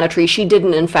a banana tree. She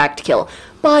didn't, in fact, kill.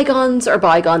 Bygones are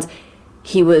bygones.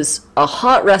 He was a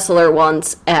hot wrestler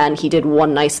once, and he did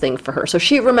one nice thing for her. So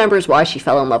she remembers why she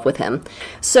fell in love with him.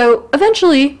 So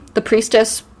eventually, the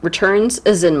priestess returns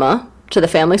Ezinma to the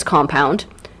family's compound,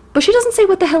 but she doesn't say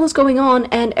what the hell is going on,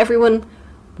 and everyone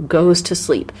goes to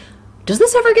sleep. Does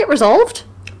this ever get resolved?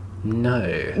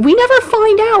 No. We never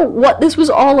find out what this was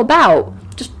all about.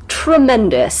 Just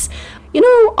tremendous.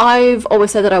 I've always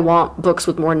said that I want books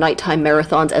with more nighttime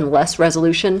marathons and less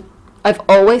resolution. I've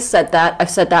always said that.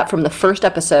 I've said that from the first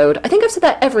episode. I think I've said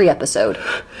that every episode.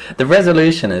 The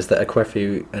resolution is that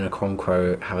Ekwefi and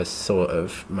Okonkwo have a sort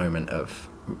of moment of...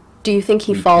 Do you think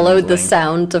he followed the rekindling.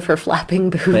 sound of her flapping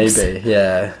boobs? Maybe,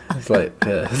 yeah. It's like...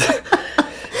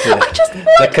 I just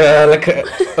like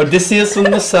Odysseus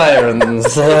and the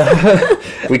Sirens.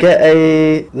 We get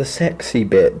the sexy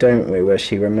bit, don't we, where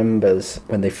she remembers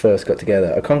when they first got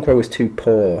together. Okonkwo was too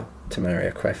poor to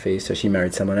marry Ekwefi, so she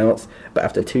married someone else. But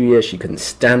after 2 years, she couldn't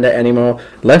stand it anymore,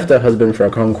 left her husband for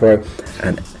Okonkwo,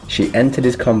 and she entered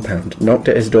his compound, knocked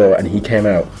at his door, and he came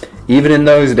out. Even in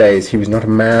those days, he was not a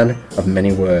man of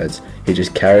many words. He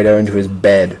just carried her into his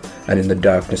bed, and in the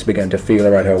darkness began to feel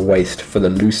around her waist for the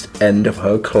loose end of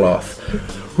her cloth.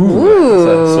 Ooh.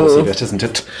 That's a saucy bit, isn't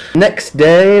it? Next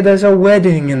day, there's a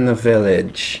wedding in the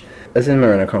village.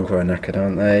 Ezinma and Okonkwo are knackered,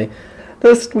 aren't they?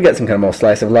 We get some kind of more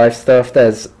slice of life stuff.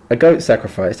 There's a goat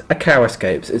sacrificed, a cow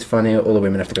escapes. It's funny, all the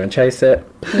women have to go and chase it.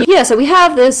 Yeah, so we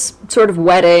have this sort of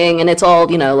wedding, and it's all,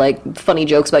 like funny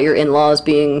jokes about your in-laws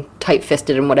being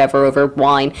tight-fisted and whatever over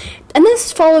wine. And this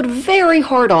is followed very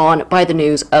hard on by the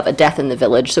news of a death in the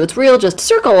village. So it's real just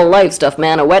circle of life stuff,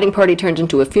 man. A wedding party turns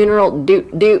into a funeral.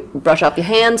 Doot, brush off your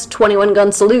hands,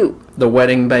 21-gun salute. The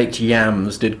wedding-baked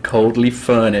yams did coldly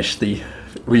furnish the...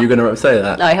 Were you going to say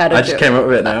that? I just came up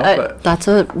with it now. But... That's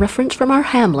a reference from our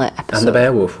Hamlet episode. And the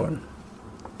Beowulf one.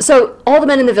 So all the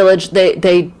men in the village,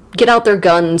 they get out their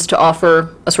guns to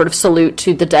offer a sort of salute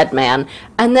to the dead man,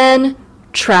 and then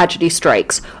tragedy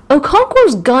strikes.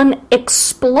 Okonkwo's gun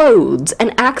explodes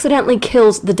and accidentally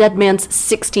kills the dead man's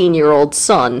 16-year-old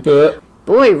son.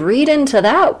 Boy, read into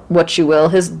that what you will.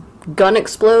 His gun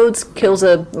explodes, kills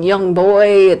a young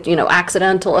boy,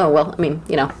 accidental. Oh, well,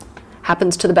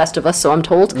 happens to the best of us, so I'm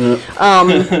told.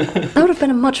 That would have been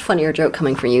a much funnier joke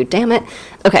coming from you, damn it.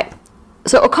 Okay,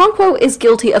 so Okonkwo is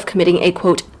guilty of committing a,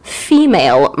 quote,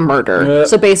 female murder.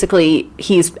 So basically,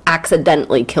 he's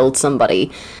accidentally killed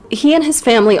somebody. He and his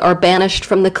family are banished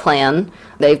from the clan.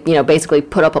 They've, basically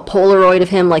put up a Polaroid of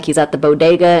him like he's at the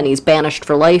bodega and he's banished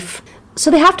for life. So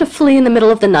they have to flee in the middle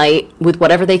of the night with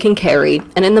whatever they can carry,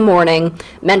 and in the morning,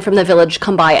 men from the village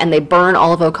come by and they burn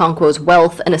all of Okonkwo's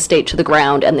wealth and estate to the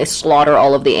ground, and they slaughter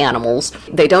all of the animals.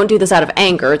 They don't do this out of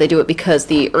anger, they do it because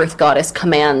the Earth Goddess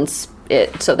commands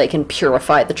it so they can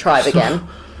purify the tribe again.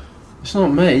 It's not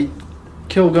me.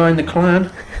 Kill guy in the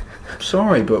clan.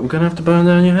 Sorry, but we're going to have to burn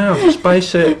down your house. It's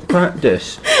basic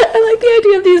practice. I like the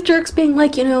idea of these jerks being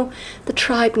like, the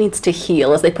tribe needs to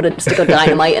heal as they put a stick of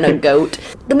dynamite in a goat.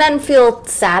 The men feel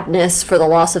sadness for the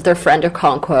loss of their friend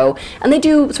Okonkwo, and they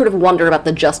do sort of wonder about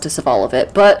the justice of all of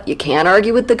it, but you can't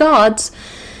argue with the gods.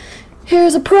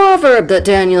 Here's a proverb that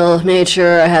Daniel made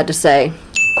sure I had to say.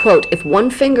 Quote, if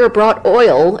one finger brought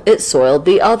oil, it soiled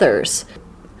the others.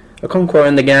 Okonkwo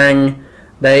and the gang,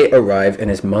 they arrive in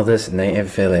his mother's native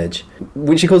village,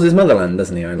 which he calls his motherland,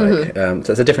 doesn't he? So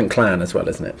it's a different clan as well,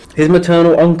 isn't it? His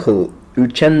maternal uncle,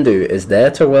 Uchendu, is there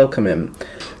to welcome him.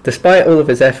 Despite all of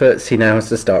his efforts, he now has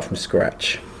to start from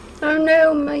scratch. Oh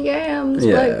no, my yams.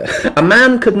 Yeah. A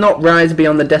man could not rise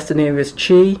beyond the destiny of his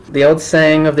chi. The old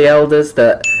saying of the elders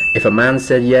that if a man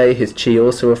said yea, his chi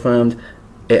also affirmed,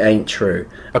 it ain't true.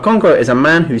 Okonkwo is a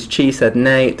man whose chi said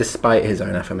nay despite his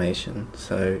own affirmation.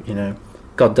 So,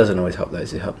 God doesn't always help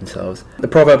those who help themselves. The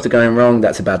proverbs are going wrong,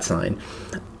 that's a bad sign.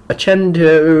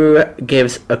 Uchendu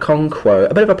gives Okonkwo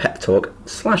a bit of a pep talk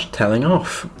 / telling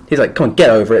off. He's like, come on,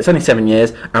 get over it, it's only 7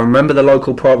 years, and remember the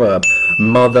local proverb,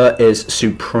 mother is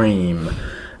supreme.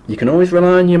 You can always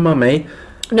rely on your mummy.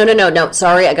 No,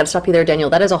 sorry, I gotta stop you there, Daniel.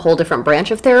 That is a whole different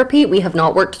branch of therapy. We have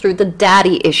not worked through the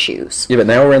daddy issues. Yeah, but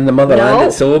now we're in the motherland,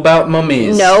 It's all about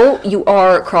mummies. No, you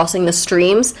are crossing the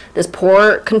streams. This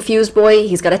poor, confused boy,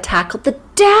 he's gotta tackle the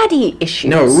daddy issues.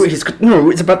 No,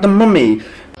 it's about the mummy.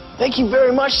 Thank you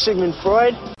very much, Sigmund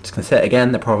Freud. Just gonna say it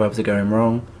again, the proverbs are going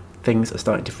wrong. Things are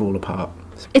starting to fall apart.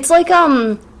 It's like,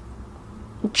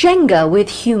 Jenga with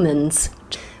humans.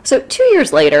 So 2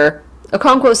 years later,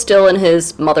 Okonkwo's still in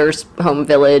his mother's home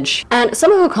village, and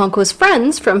some of Okonkwo's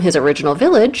friends from his original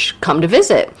village come to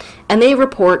visit, and they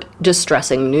report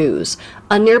distressing news.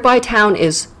 A nearby town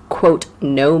is, quote,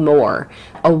 no more.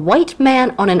 A white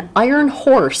man on an iron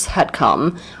horse had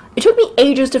come. It took me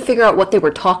ages to figure out what they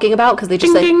were talking about, because they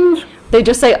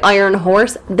just say iron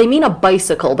horse. They mean a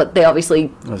bicycle, but they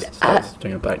obviously... That's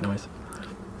doing a bike noise.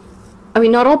 I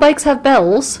mean, not all bikes have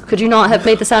bells. Could you not have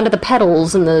made the sound of the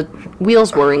pedals and the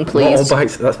wheels whirring, please? Not all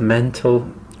bikes... That's mental.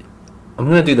 I'm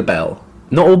going to do the bell.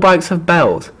 Not all bikes have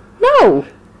bells. No!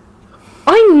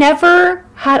 I never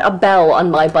had a bell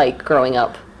on my bike growing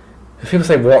up. If people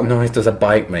say, what noise does a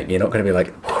bike make? You're not going to be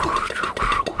like...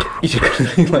 You're just going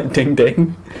to be like, ding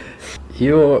ding.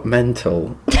 You're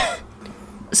mental.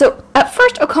 So, at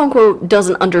first, Okonkwo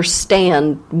doesn't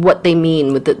understand what they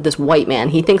mean with this white man.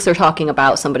 He thinks they're talking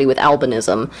about somebody with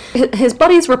albinism. His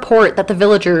buddies report that the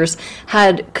villagers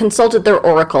had consulted their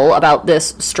oracle about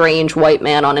this strange white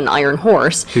man on an iron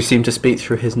horse. Who seemed to speak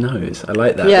through his nose. I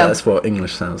like that. Yeah. That's what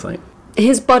English sounds like.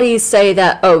 His buddies say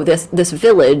that, this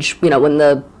village, when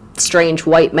the strange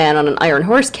white man on an iron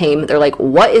horse came, they're like,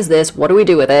 what is this? What do we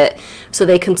do with it? So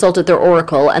they consulted their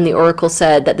oracle, and the oracle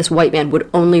said that this white man would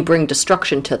only bring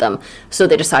destruction to them. So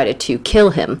they decided to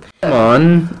kill him. Come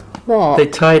on. What? They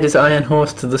tied his iron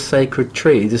horse to the sacred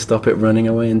tree to stop it running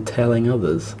away and telling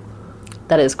others.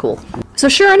 That is cool. So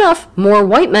sure enough, more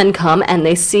white men come, and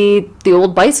they see the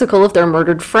old bicycle of their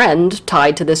murdered friend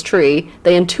tied to this tree.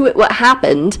 They intuit what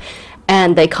happened,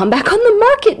 and they come back on the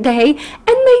market day, and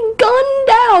they gun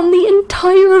down the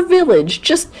entire village.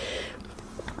 Just,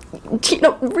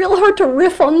 real hard to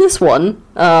riff on this one.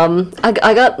 I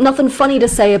got nothing funny to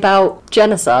say about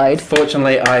genocide.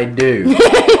 Fortunately, I do.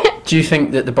 Do you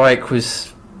think that the bike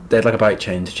was... They had like a bike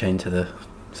chain to chain to the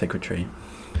sacred tree?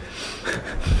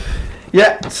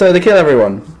 Yeah, so they kill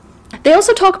everyone. They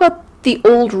also talk about the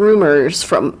old rumors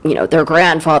from, their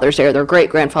grandfather's day or their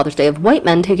great-grandfather's day of white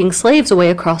men taking slaves away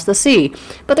across the sea.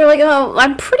 But they're like, oh,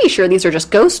 I'm pretty sure these are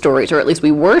just ghost stories, or at least we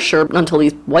were sure until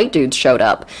these white dudes showed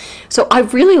up. So I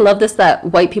really love this, that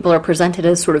white people are presented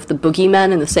as sort of the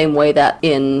boogeymen in the same way that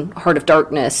in Heart of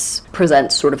Darkness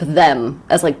presents sort of them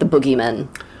as like the boogeymen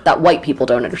that white people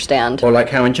don't understand. Or like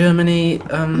how in Germany,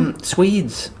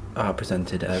 Swedes are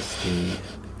presented as the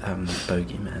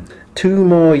bogeymen. 2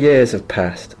 more years have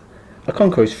passed.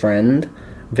 Okonkwo's friend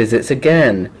visits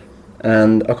again,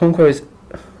 and Okonkwo is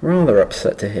rather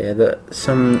upset to hear that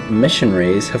some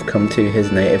missionaries have come to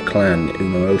his native clan,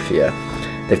 Umuofia.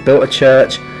 They've built a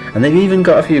church, and they've even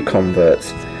got a few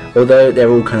converts. Although they're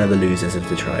all kind of the losers of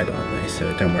the tribe, aren't they?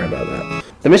 So don't worry about that.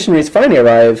 The missionaries finally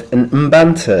arrive in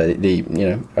Mbanta,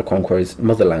 Okonkwo's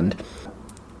motherland.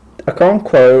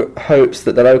 Okonkwo hopes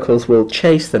that the locals will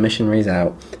chase the missionaries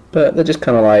out, but they're just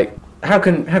kind of like, how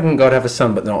can God have a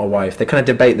son but not a wife? They kind of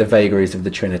debate the vagaries of the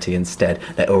Trinity instead.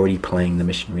 They're already playing the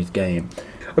missionaries' game.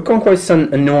 Okonkwo's son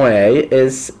Anoye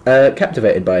is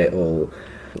captivated by it all.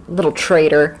 Little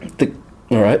traitor.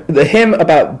 All right. The hymn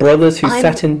about brothers who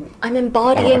sat in... I'm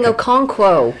embodying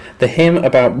Okonkwo. The hymn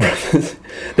about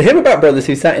brothers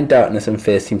who sat in darkness and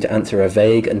fear seemed to answer a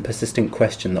vague and persistent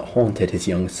question that haunted his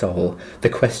young soul. The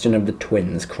question of the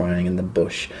twins crying in the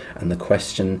bush, and the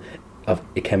question of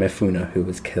Ikemefuna who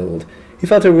was killed. He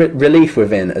felt a relief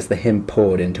within as the hymn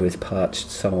poured into his parched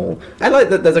soul. I like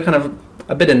that there's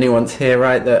a bit of nuance here,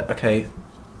 right? That, okay,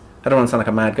 I don't want to sound like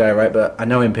a mad guy, right? But I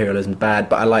know imperialism's bad,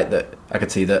 but I like that I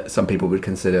could see that some people would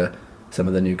consider some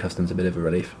of the new customs a bit of a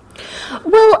relief.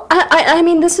 Well, I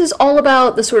mean, this is all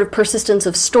about the sort of persistence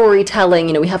of storytelling.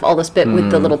 You know, we have all this bit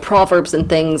with the little proverbs and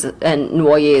things, and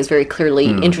Nwoye is very clearly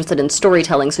interested in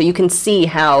storytelling, so you can see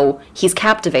how he's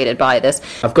captivated by this.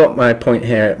 I've got my point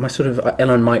here, my sort of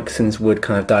Ellen Meikson's Wood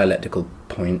kind of dialectical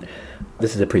point.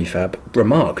 This is a prefab.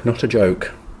 Remark, not a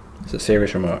joke. It's a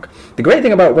serious remark. The great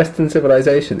thing about Western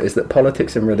civilization is that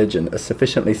politics and religion are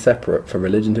sufficiently separate for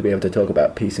religion to be able to talk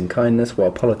about peace and kindness,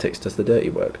 while politics does the dirty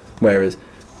work. Whereas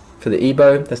for the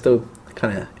Igbo, they're still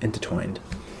kind of intertwined.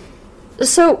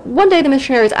 So one day the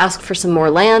missionaries ask for some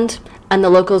more land, and the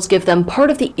locals give them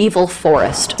part of the evil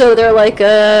forest. So they're like,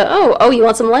 oh, you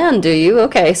want some land, do you?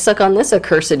 Okay, suck on this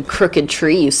accursed crooked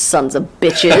tree, you sons of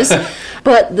bitches.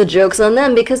 But the joke's on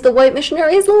them, because the white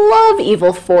missionaries love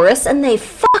evil forests, and they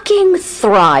fucking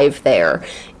thrive there.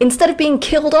 Instead of being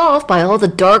killed off by all the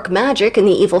dark magic in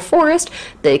the evil forest,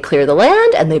 they clear the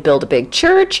land, and they build a big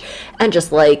church, and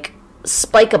just,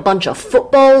 spike a bunch of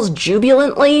footballs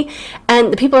jubilantly,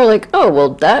 and the people are like, oh, well,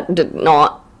 that did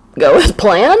not go as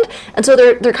planned. And so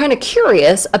they're kind of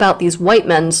curious about these white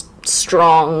men's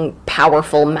strong,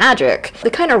 powerful magic.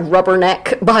 They kind of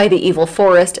rubberneck by the evil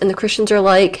forest, and the Christians are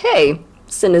like, hey,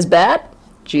 sin is bad,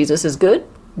 Jesus is good,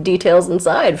 details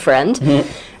inside, friend.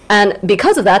 And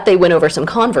because of that, they win over some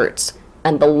converts.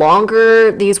 And the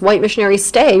longer these white missionaries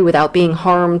stay without being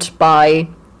harmed by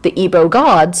the Igbo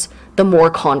gods, the more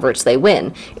converts they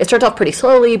win. It starts off pretty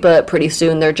slowly, but pretty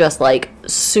soon they're just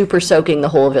super soaking the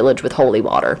whole village with holy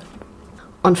water.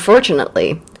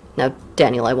 Unfortunately, now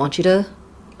Daniel, I want you to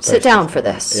sit down for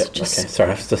this. Yeah, okay.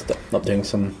 Sorry, I was just not doing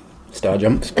some star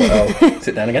jumps, but I'll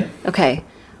sit down again. Okay.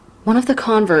 One of the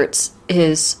converts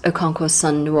is Okonkwo's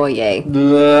son Nwoye.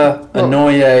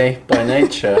 Anoye by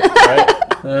nature,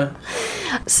 right?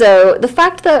 So the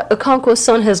fact that Okonkwo's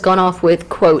son has gone off with,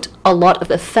 quote, a lot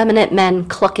of effeminate men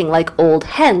clucking like old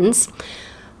hens,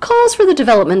 calls for the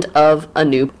development of a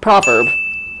new proverb.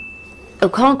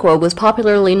 Okonkwo was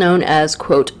popularly known as,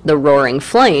 quote, the roaring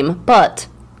flame, but,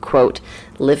 quote,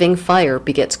 living fire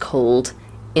begets cold,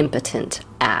 impotent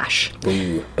ash.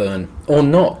 Ooh, burn. Or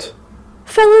not.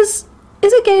 Fellas,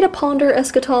 is it gay to ponder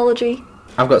eschatology?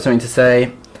 I've got something to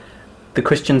say. The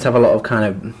Christians have a lot of kind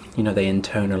of, they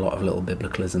intone a lot of little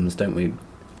biblicalisms, don't we?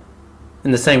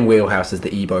 In the same wheelhouse as the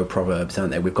Igbo proverbs,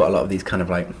 aren't they? We've got a lot of these kind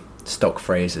of stock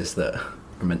phrases that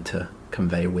are meant to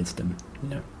convey wisdom,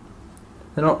 They're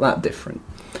not that different.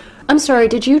 I'm sorry,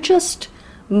 did you just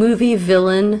movie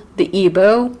villain the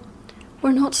Igbo?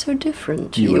 We're not so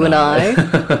different, you and I.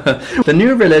 The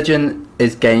new religion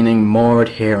is gaining more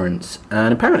adherents,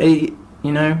 and apparently,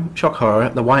 shock horror,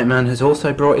 the white man has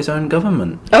also brought his own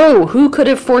government. Oh, who could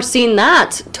have foreseen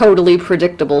that totally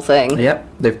predictable thing? Yep,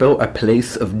 they've built a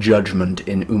place of judgment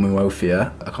in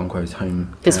Umuofia, Okonkwo's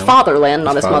home. His fatherland,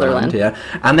 not his motherland. Yeah,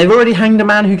 and they've already hanged a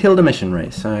man who killed a missionary,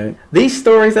 so... These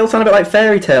stories, they'll sound a bit like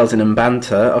fairy tales in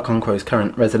Mbanta, Okonkwo's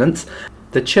current residence.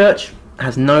 The church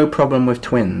has no problem with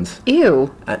twins.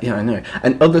 Ew. Yeah, I know.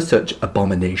 And other such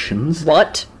abominations.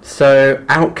 What? So,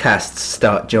 outcasts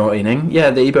start joining. Yeah,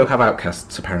 the Igbo have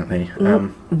outcasts, apparently.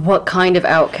 What kind of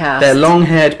outcasts? They're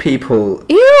long-haired people.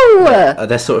 Ew!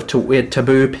 They're sort of weird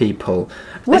taboo people.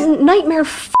 What nightmare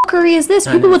fuckery is this?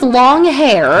 People with long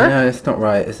hair? No, it's not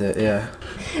right, is it? Yeah.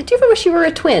 Do you ever wish you were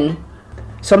a twin?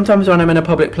 Sometimes when I'm in a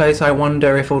public place, I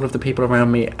wonder if all of the people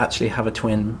around me actually have a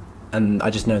twin. And I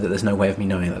just know that there's no way of me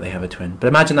knowing that they have a twin. But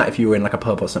imagine that if you were in a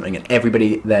pub or something and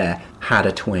everybody there had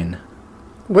a twin.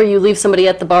 Where you leave somebody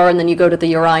at the bar and then you go to the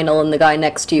urinal and the guy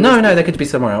next to you... No, they could be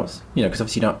somewhere else. Because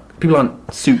obviously people aren't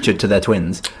sutured to their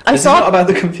twins. This is not about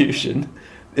the confusion.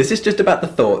 This is just about the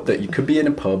thought that you could be in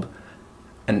a pub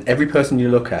and every person you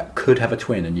look at could have a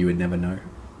twin and you would never know.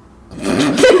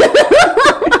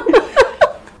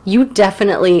 You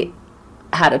definitely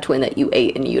had a twin that you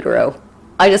ate in utero.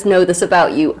 I just know this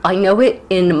about you. I know it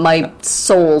in my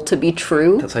soul to be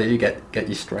true. That's how you get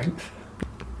your strength.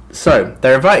 So,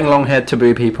 they're inviting long-haired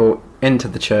taboo people into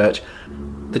the church.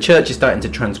 The church is starting to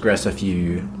transgress a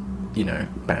few,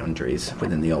 boundaries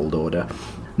within the old order.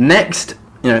 Next,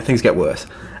 things get worse.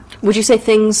 Would you say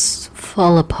things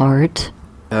fall apart?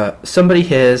 Somebody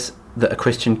hears that a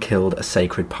Christian killed a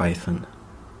sacred python.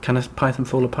 Can a python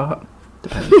fall apart?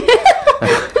 Depends.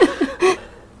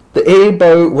 The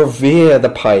Igbo revere the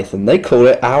python. They call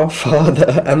it our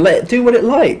father and let it do what it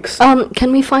likes.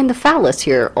 Can we find the phallus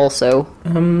here also?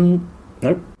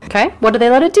 Nope. Okay, what do they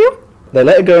let it do? They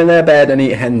let it go in their bed and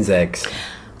eat hen's eggs.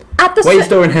 Why are you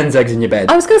storing hen's eggs in your bed?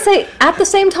 I was going to say, at the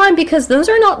same time, because those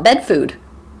are not bed food.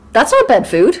 That's not bed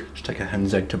food. Just take a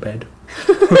hen's egg to bed.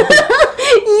 You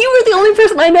were the only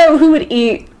person I know who would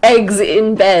eat eggs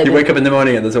in bed. You wake up in the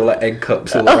morning and there's all like egg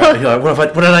cups all around. You're like,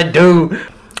 what did I do?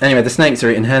 Anyway, the snakes are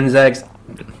eating hen's eggs.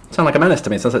 Sound like a menace to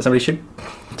me. Sounds like somebody should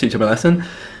teach them a lesson.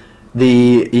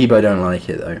 The Igbo don't like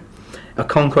it though.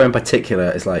 Okonkwo in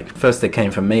particular is like, first they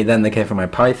came from me, then they came from my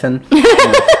python,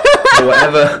 or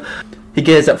whatever. He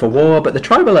gears up for war, but the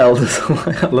tribal elders,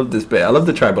 I love this bit, I love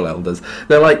the tribal elders.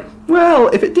 They're like, well,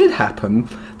 if it did happen,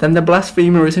 then the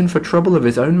blasphemer is in for trouble of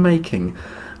his own making.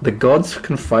 The gods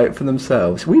can fight for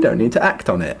themselves. We don't need to act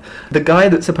on it. The guy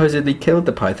that supposedly killed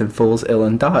the python falls ill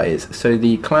and dies. So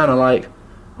the clan are like,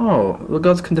 oh, the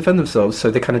gods can defend themselves. So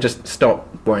they kind of just stop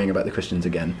worrying about the Christians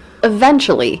again.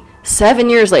 Eventually, 7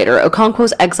 years later,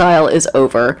 Okonkwo's exile is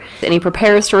over, and he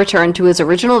prepares to return to his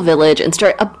original village and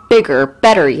start a bigger,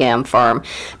 better yam farm.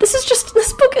 This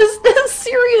book is as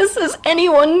serious as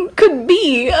anyone could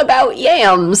be about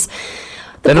yams.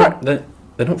 They're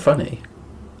not funny.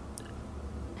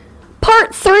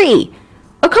 Part 3.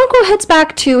 Okonkwo heads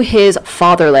back to his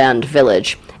fatherland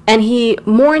village, and he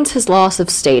mourns his loss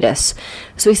of status.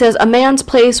 So he says a man's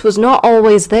place was not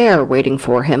always there waiting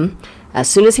for him. As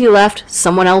soon as he left,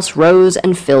 someone else rose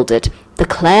and filled it. The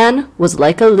clan was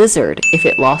like a lizard. If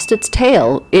it lost its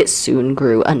tail, it soon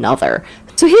grew another.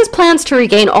 So he has plans to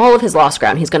regain all of his lost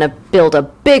ground. He's going to build a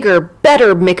bigger,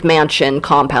 better McMansion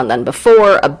compound than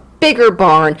before, a bigger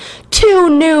barn, 2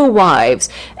 new wives,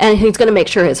 and he's going to make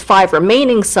sure his 5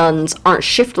 remaining sons aren't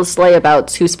shiftless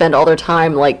layabouts who spend all their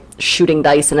time, like, shooting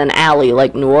dice in an alley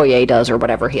like Nuoye does or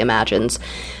whatever he imagines.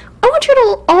 I want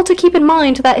you all to keep in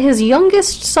mind that his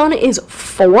youngest son is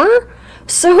 4,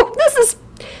 so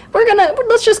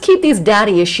let's just keep these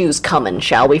daddy issues coming,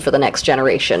 shall we, for the next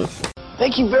generation.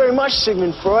 Thank you very much,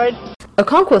 Sigmund Freud.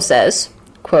 Okonkwo says,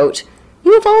 quote,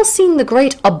 "You have all seen the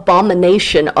great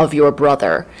abomination of your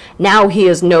brother. Now he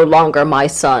is no longer my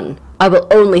son. I will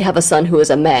only have a son who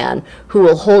is a man, who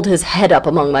will hold his head up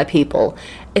among my people.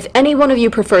 If any one of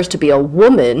you prefers to be a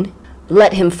woman,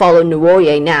 let him follow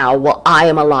Nuoye now while I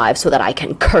am alive so that I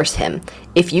can curse him.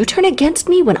 If you turn against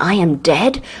me when I am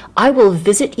dead, I will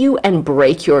visit you and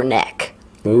break your neck."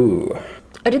 Ooh.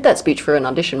 I did that speech for an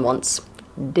audition once.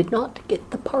 Did not get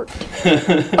the part.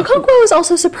 Okonkwo was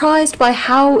also surprised by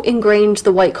how ingrained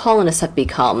the white colonists have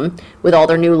become with all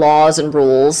their new laws and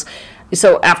rules.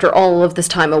 So after all of this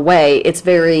time away, it's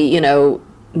very,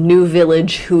 new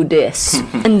village who dis.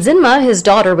 And Zinma, his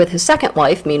daughter with his second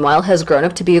wife, meanwhile, has grown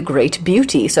up to be a great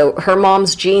beauty. So her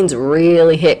mom's genes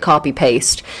really hit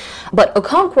copy-paste. But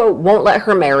Okonkwo won't let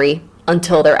her marry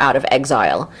until they're out of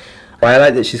exile. Well, I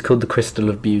like that she's called the Crystal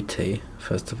of Beauty.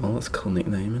 First of all, that's a cool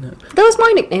nickname, isn't it? That was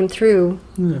my nickname through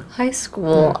high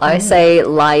school, I say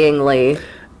lyingly.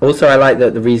 Also, I like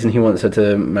that the reason he wants her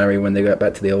to marry when they go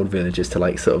back to the old village is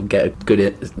to, sort of get a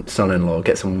good son-in-law,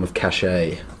 get someone with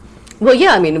cachet. Well,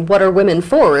 yeah, what are women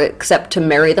for except to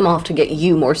marry them off to get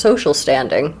you more social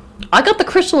standing? I got the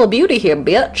Crystal of Beauty here,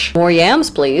 bitch. More yams,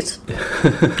 please.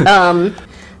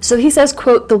 So he says,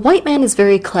 quote, "The white man is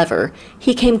very clever.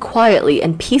 He came quietly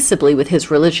and peaceably with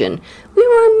his religion. We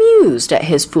were amused at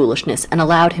his foolishness and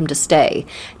allowed him to stay.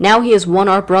 Now he has won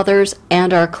our brothers,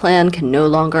 and our clan can no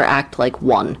longer act like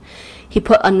one. He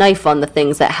put a knife on the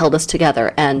things that held us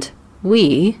together, and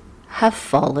we have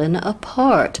fallen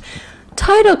apart."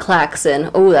 Title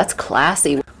klaxon. Oh, that's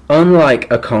classy. Unlike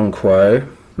Okonkwo,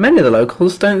 many of the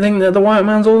locals don't think that the white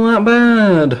man's all that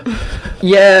bad.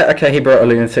 Yeah, okay, he brought a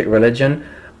lunatic religion,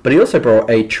 but he also brought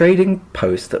a trading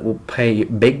post that will pay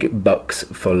big bucks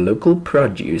for local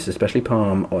produce, especially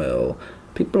palm oil.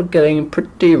 People are getting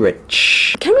pretty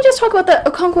rich. Can we just talk about that?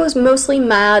 Okonkwo is mostly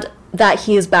mad that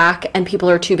he is back and people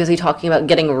are too busy talking about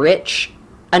getting rich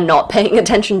and not paying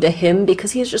attention to him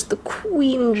because he is just the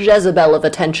Queen Jezebel of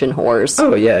attention whores.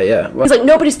 Oh, yeah. Well, he's like,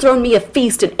 nobody's thrown me a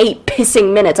feast in 8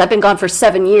 pissing minutes. I've been gone for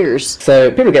 7 years. So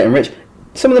people are getting rich.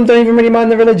 Some of them don't even really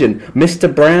mind the religion.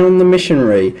 Mr. Brown, the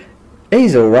missionary,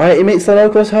 he's alright. He meets the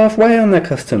locals halfway on their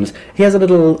customs. He has a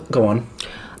little... Go on.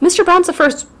 Mr. Brown's the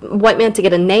first white man to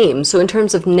get a name, so in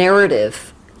terms of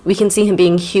narrative, we can see him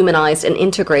being humanized and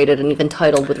integrated and even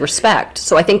titled with respect.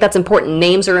 So I think that's important.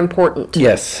 Names are important.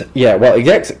 Yes, yeah, well,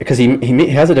 exactly, because he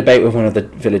has a debate with one of the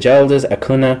village elders,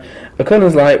 Akuna.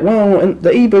 Akuna's like, well, in the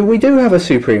Ibu, we do have a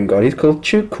supreme god. He's called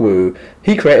Chukwu.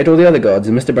 He created all the other gods.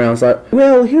 And Mr. Brown's like,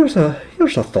 well, here's a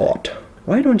thought.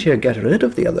 Why don't you get rid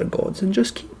of the other gods and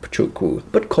just keep Chukwu,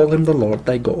 but call him the Lord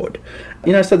thy God?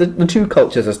 You know, so the two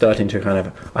cultures are starting to kind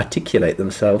of articulate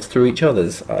themselves through each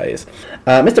other's eyes.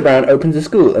 Mr. Brown opens a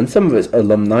school, and some of its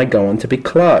alumni go on to be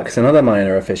clerks and other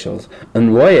minor officials.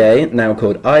 And Woye, now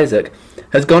called Isaac,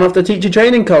 has gone off to teacher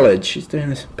training college. She's doing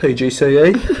this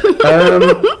PGCE.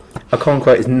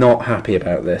 Okonkwo is not happy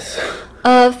about this.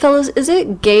 Fellas, is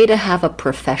it gay to have a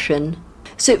profession?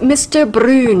 So Mr.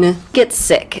 Brune gets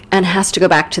sick and has to go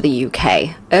back to the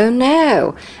UK. Oh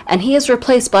no. And he is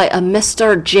replaced by a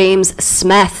Mr. James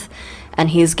Smith. And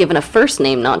he's given a first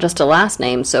name, not just a last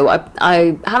name. So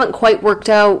I haven't quite worked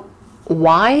out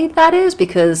why that is,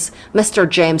 because Mr.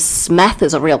 James Smith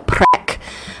is a real prick.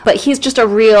 But he's just a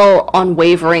real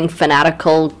unwavering,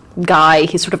 fanatical guy.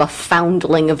 He's sort of a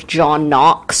foundling of John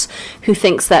Knox, who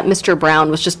thinks that Mr.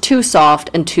 Brown was just too soft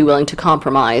and too willing to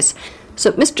compromise.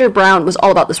 So Mr. Brown was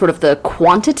all about the sort of the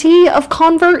quantity of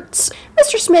converts.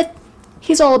 Mr. Smith,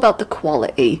 he's all about the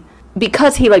quality.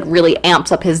 Because he really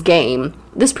amps up his game,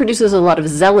 this produces a lot of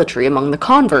zealotry among the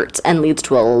converts and leads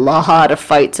to a lot of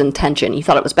fights and tension. You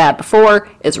thought it was bad before,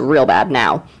 it's real bad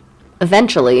now.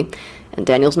 Eventually, and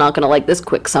Daniel's not going to like this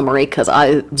quick summary because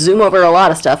I zoom over a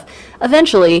lot of stuff.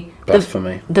 Eventually,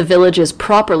 the village is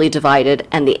properly divided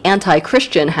and the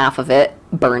anti-Christian half of it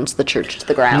burns the church to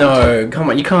the ground. No, come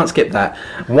on, you can't skip that.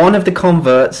 One of the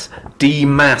converts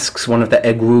demasks one of the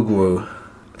Egwugwu.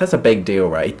 That's a big deal,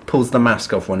 right? He pulls the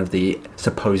mask off one of the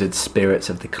supposed spirits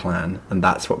of the clan, and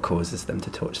that's what causes them to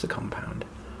torch the compound.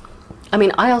 I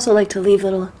mean, I also like to leave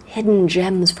little hidden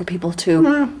gems for people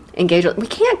to engage with. We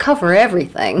can't cover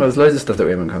everything. Well, there's loads of stuff that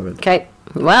we haven't covered. Okay,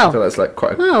 well. I feel that's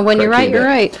quite a... Oh, when you're right, you're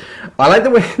right. I like the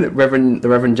way that the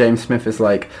Reverend James Smith is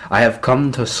like, I have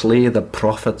come to slay the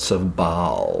prophets of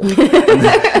Baal.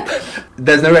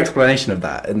 There's no explanation of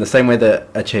that, in the same way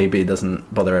that Achebe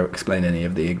doesn't bother explain any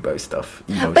of the Igbo stuff.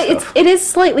 But it is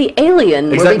slightly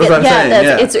alien. Exactly what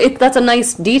I'm saying, that's a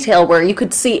nice detail where you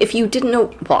could see, if you didn't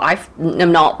know, well,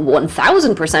 I'm not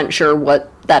 1000% sure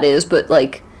what that is, but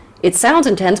it sounds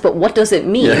intense, but what does it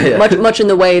mean? Yeah. Much in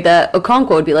the way that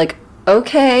Okonkwo would be like,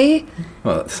 okay.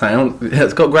 Well, it's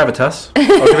got gravitas.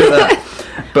 I'll give it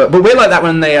that. But we're like that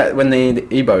when the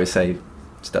Igbo say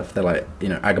stuff. They're like,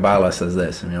 Agabala says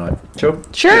this, and you're like, sure.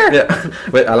 Yeah.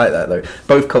 But I like that though.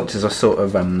 Both cultures are sort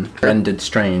of rendered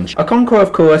strange. Okonkwo,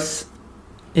 of course,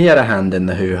 he had a hand in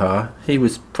the hoo-ha. He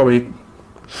was probably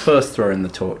first throwing the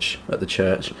torch at the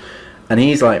church. And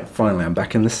he's like, finally, I'm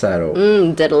back in the saddle.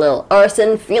 Did a little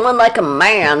arson, feeling like a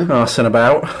man. Arson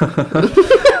about.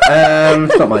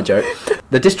 It's not my joke.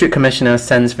 The district commissioner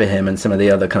sends for him and some of the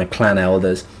other kind of clan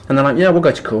elders. And they're like, yeah, we'll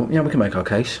go to court. Yeah, we can make our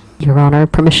case. Your Honor,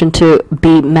 permission to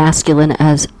be masculine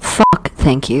as fuck,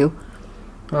 thank you.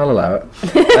 I'll allow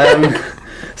it.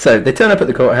 So they turn up at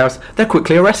the courthouse. They're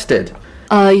quickly arrested.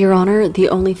 Your Honor, the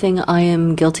only thing I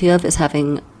am guilty of is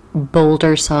having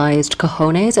boulder-sized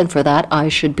cojones, and for that I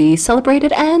should be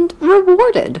celebrated and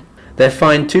rewarded. They're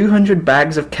fined 200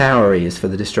 bags of cowries for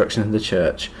the destruction of the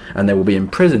church, and they will be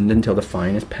imprisoned until the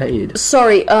fine is paid.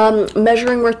 Sorry,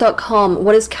 measuringworth.com,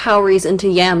 what is cowries into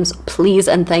yams, please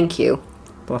and thank you?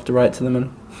 We'll have to write to them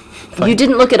and... You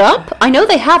didn't look it up? I know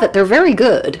they have it, they're very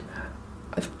good.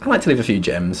 I like to leave a few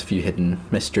gems, a few hidden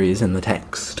mysteries in the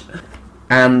text.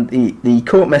 And the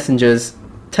court messengers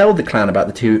tell the clan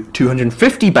about the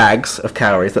 250 bags of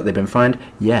cowries that they've been fined.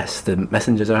 Yes, the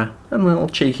messengers are a little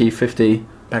cheeky 50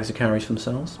 bags of cowries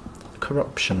themselves.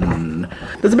 Corruption.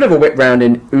 There's a bit of a whip round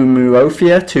in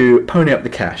Umuofia to pony up the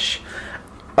cash.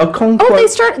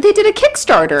 Okonkwo... they did a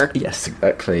Kickstarter. Yes,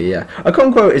 exactly, yeah.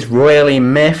 Okonkwo is royally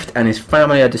miffed and his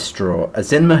family are distraught.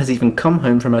 Azinma has even come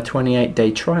home from a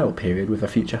 28-day trial period with her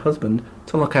future husband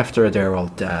to look after a dear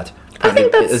old dad. I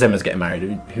think that's... Azinma's getting married.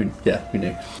 Who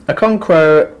knew?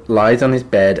 Okonkwo lies on his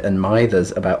bed and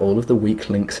mithers about all of the weak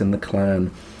links in the clan.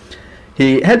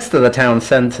 He heads to the town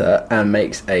centre and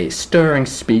makes a stirring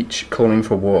speech calling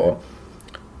for war.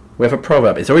 We have a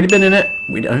proverb. It's already been in it.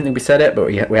 I don't think we said it, but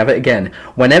we have it again.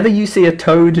 Whenever you see a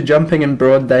toad jumping in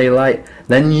broad daylight,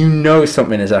 then you know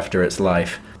something is after its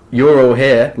life. You're all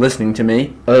here, listening to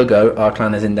me, ergo, our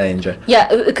clan is in danger.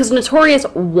 Yeah, because notorious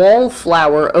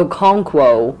wallflower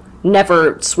Okonkwo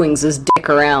never swings his dick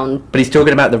around. But he's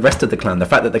talking about the rest of the clan, the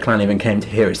fact that the clan even came to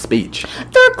hear his speech.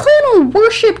 Their clan all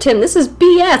worshipped him. This is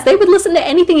BS. They would listen to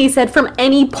anything he said from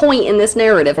any point in this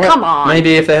narrative. Well, come on.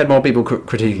 Maybe if they had more people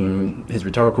critiquing his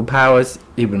rhetorical powers,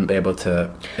 he wouldn't be able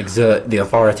to exert the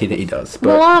authority that he does. But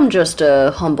well, I'm just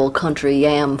a humble country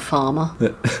yam farmer.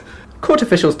 Court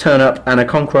officials turn up and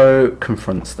Okonkwo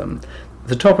confronts them.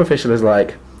 The top official is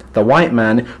like, the white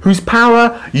man, whose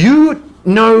power you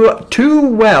know too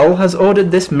well, has ordered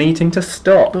this meeting to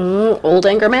stop. Old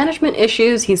anger management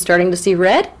issues. He's starting to see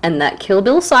red, and that Kill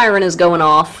Bill siren is going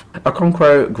off.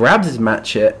 Okonkwo grabs his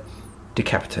matchet,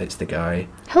 decapitates the guy.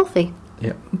 Healthy.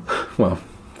 Yeah, well,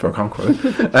 for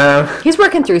Okonkwo. He's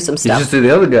working through some You stuff. just do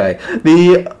the other guy.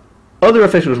 The other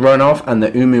officials run off, and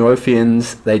the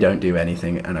Umuofians, they don't do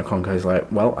anything. And Okonkwo's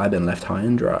like, well, I've been left high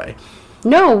and dry.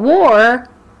 No war.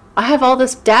 I have all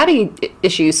this daddy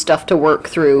issues stuff to work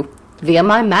through via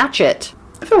my matchet.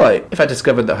 I feel like if I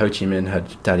discovered that Ho Chi Minh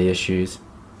had daddy issues,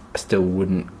 I still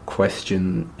wouldn't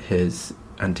question his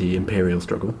anti-imperial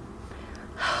struggle.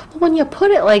 But when you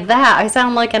put it like that, I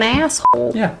sound like an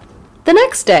asshole. Yeah. The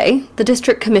next day, the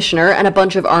district commissioner and a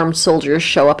bunch of armed soldiers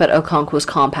show up at Okonkwo's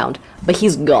compound, but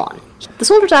he's gone. The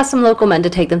soldiers ask some local men to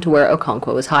take them to where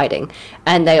Okonkwo is hiding,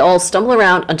 and they all stumble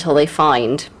around until they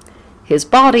find his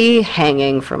body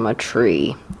hanging from a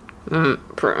tree. I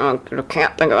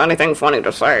can't think of anything funny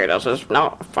to say. This is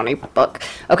not a funny book.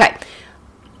 Okay.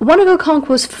 One of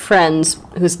Okonkwo's friends,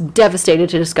 who's devastated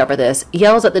to discover this,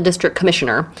 yells at the district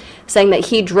commissioner, saying that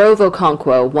he drove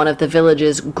Okonkwo, one of the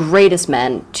village's greatest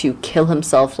men, to kill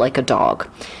himself like a dog.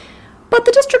 But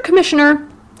the district commissioner,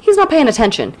 he's not paying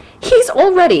attention. He's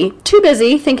already too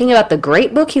busy thinking about the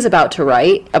great book he's about to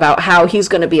write, about how he's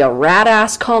going to be a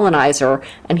rat-ass colonizer,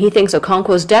 and he thinks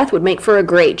Okonkwo's death would make for a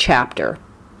great chapter.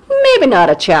 Maybe not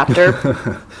a chapter.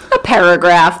 A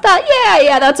paragraph.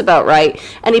 That's about right.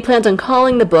 And he plans on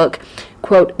calling the book,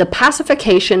 quote, The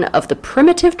Pacification of the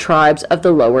Primitive Tribes of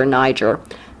the Lower Niger.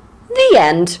 The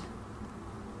end.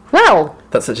 Well.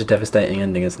 That's such a devastating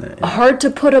ending, isn't it? Yeah. Hard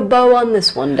to put a bow on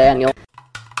this one, Daniel.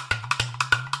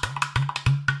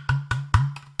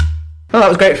 Oh, that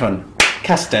was great fun.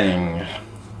 Casting.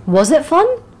 Was it fun?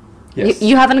 Yes.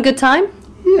 You having a good time?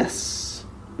 Yes.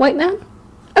 White man?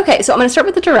 Okay, so I'm going to start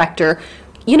with the director.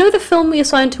 You know the film we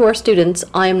assigned to our students,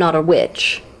 I Am Not a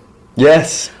Witch?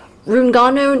 Yes.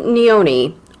 Rungano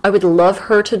Nioni, I would love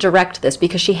her to direct this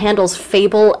because she handles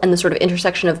fable and the sort of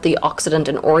intersection of the Occident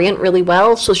and Orient really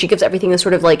well. So she gives everything this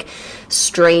sort of like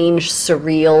strange,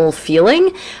 surreal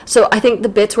feeling. So I think the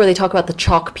bits where they talk about the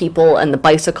chalk people and the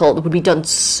bicycle would be done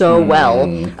so well.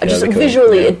 Just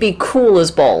visually, it'd be cool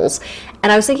as balls.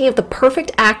 And I was thinking of the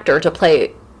perfect actor to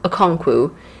play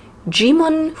Okonkwo.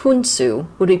 Jimon Hunsu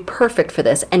would be perfect for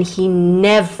this, and he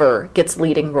never gets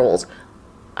leading roles.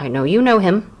 I know you know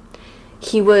him.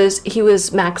 He was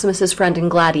Maximus's friend in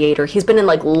Gladiator. He's been in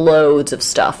like loads of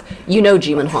stuff. You know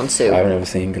Jimon Hunsu. I've never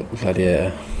seen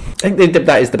Gladiator. I think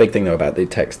that is the big thing though about the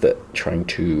text, that trying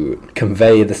to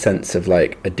convey the sense of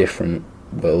like a different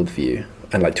worldview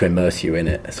and like to immerse you in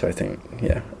it. So I think,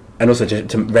 yeah, and also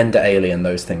to render alien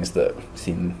those things that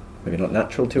seem maybe not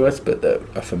natural to us, but that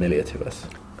are familiar to us.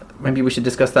 Maybe we should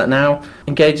discuss that now.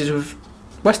 Engages with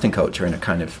Western culture in a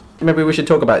kind of... Maybe we should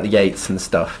talk about the Yeats and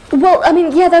stuff. Well, I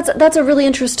mean, yeah, that's a really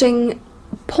interesting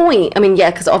point. I mean,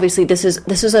 yeah, because obviously this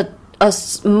is a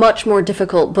much more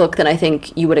difficult book than I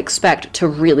think you would expect to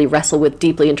really wrestle with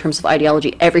deeply in terms of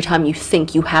ideology. Every time you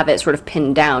think you have it sort of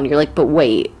pinned down, you're like, but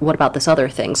wait, what about this other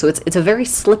thing? So it's a very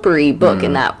slippery book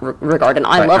in that regard, and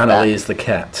I love Annalise the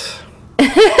cat.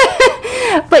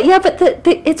 But yeah, but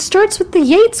it starts with the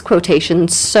Yeats quotation.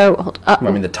 So I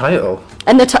mean, the title.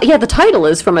 And the title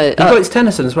is from a. It's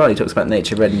Tennyson as well. He talks about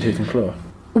nature red in tooth and claw.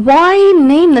 Why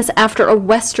name this after a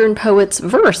Western poet's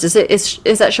verse?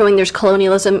 Is that showing there's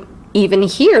colonialism even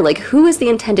here? Like, who is the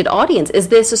intended audience? Is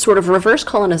this a sort of reverse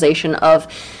colonization of,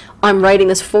 I'm writing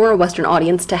this for a Western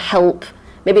audience to help?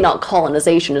 Maybe not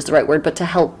colonization is the right word, but to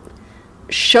help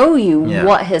show you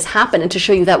what has happened and to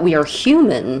show you that we are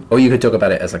human. Or you could talk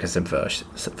about it as like a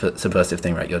subversive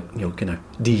thing, right? You're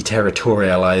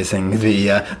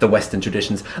deterritorializing the Western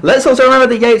traditions. Let's also remember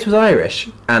that Yeats was Irish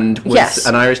and was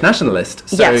an Irish nationalist.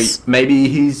 So maybe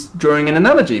he's drawing an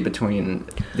analogy between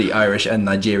the Irish and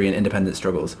Nigerian independence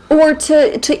struggles. Or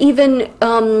to even,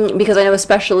 because I know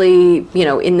especially,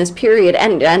 in this period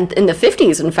and in the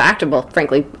 50s, in fact, well,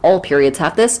 frankly, all periods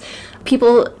have this,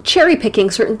 people cherry picking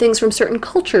certain things from certain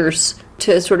cultures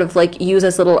to sort of like use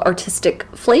as little artistic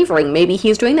flavoring. Maybe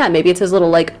he's doing that. Maybe it's his little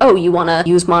like, oh, you want to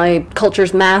use my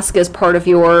culture's mask as part of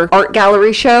your art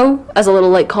gallery show as a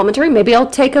little like commentary? Maybe I'll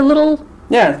take a little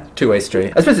Yeah, two-way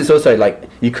street. I suppose it's also like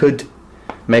you could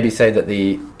maybe say that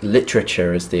the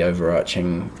literature is the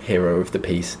overarching hero of the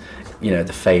piece. You know,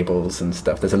 the fables and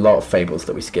stuff. There's a lot of fables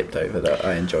that we skipped over that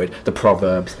I enjoyed. The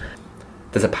proverbs.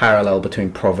 There's a parallel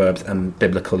between proverbs and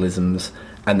biblicalisms,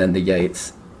 and then the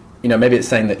Yeats. You know, maybe it's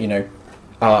saying that, you know,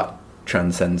 art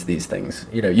transcends these things.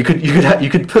 You know, you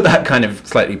could put that kind of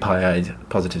slightly pie-eyed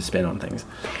positive spin on things.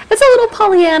 It's a little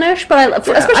Pollyannish, but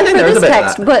especially for this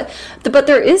text. But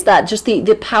there is that, just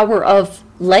the power of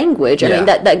language. I mean,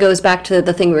 that goes back to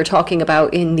the thing we were talking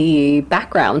about in the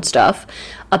background stuff,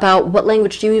 about what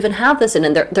language do you even have this in,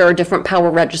 and there are different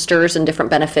power registers and different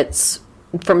benefits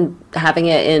from having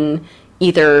it in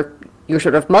either your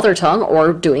sort of mother tongue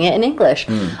or doing it in English.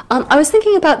 I was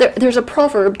thinking about, there's a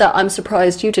proverb that I'm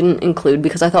surprised you didn't include,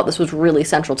 because I thought this was really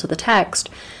central to the text.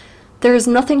 There is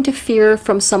nothing to fear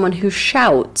from someone who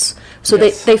shouts. So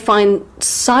yes. they find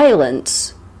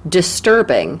silence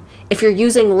disturbing. If you're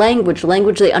using language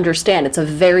they understand. It's a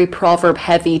very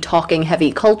proverb-heavy,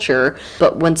 talking-heavy culture,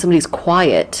 but when somebody's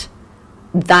quiet,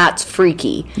 that's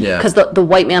freaky. Yeah. Because the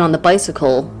white man on the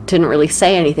bicycle didn't really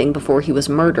say anything before he was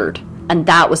murdered. And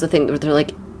that was the thing. They're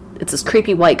like, it's this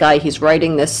creepy white guy, he's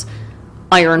riding this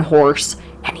iron horse,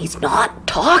 and he's not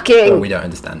talking. Well, we don't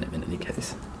understand him in any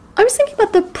case. I was thinking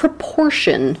about the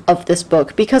proportion of this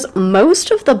book, because most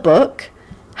of the book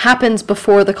happens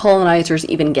before the colonizers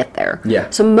even get there. Yeah.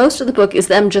 So most of the book is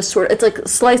them just sort of, it's like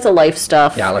slice of life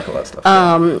stuff. Yeah, I like all that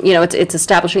stuff. You know, it's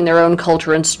establishing their own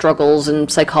culture and struggles and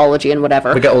psychology and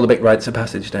whatever. We get all the big rites of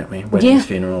passage, don't we? Weddings,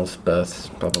 funerals, births,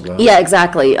 blah, blah, blah. Yeah,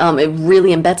 exactly. It really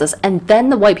embeds us. And then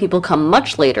the white people come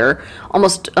much later,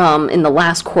 almost in the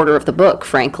last quarter of the book,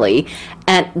 frankly.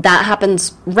 And that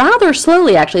happens rather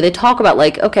slowly, actually. They talk about,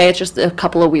 like, okay, it's just a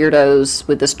couple of weirdos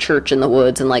with this church in the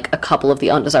woods, and, like, a couple of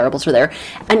the undesirables are there.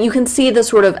 And you can see the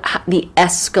sort of the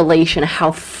escalation,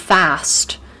 how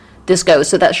fast this goes.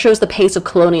 So that shows the pace of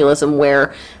colonialism,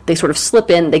 where they sort of slip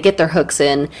in, they get their hooks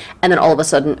in, and then all of a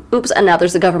sudden, oops, and now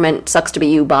there's the government, sucks to be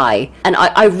you, bye. And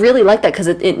I really like that, because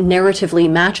it narratively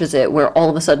matches it, where all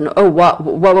of a sudden, oh,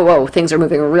 whoa, things are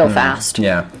moving real fast.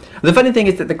 Yeah. The funny thing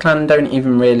is that the Klan don't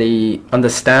even really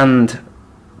understand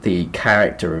the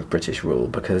character of British rule,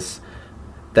 because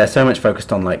they're so much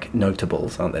focused on, like,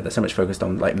 notables, aren't they? They're so much focused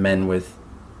on, like, men with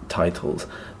titles,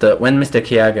 that when Mr.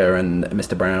 Kiaga and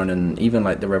Mr. Brown and even,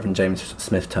 like, the Reverend James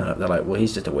Smith turn up, they're like, well,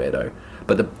 he's just a weirdo.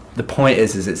 But the point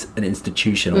is it's an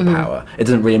institutional power. It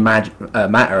doesn't really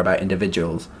matter about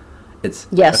individuals. It's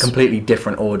a completely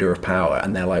different order of power,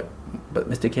 and they're like, but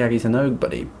Mr. Kiagi's a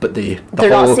nobody. But they're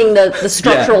whole, not seeing the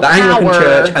structural power. The Anglican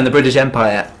Church and the British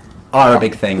Empire are a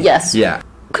big thing. Yes. Yeah.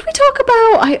 Could we talk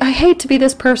about, I hate to be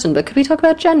this person, but could we talk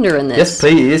about gender in this? Yes,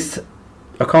 please.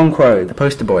 Okonkwo, the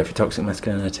poster boy for toxic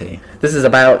masculinity. This is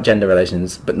about gender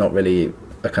relations, but not really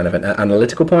a kind of an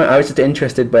analytical point. I was just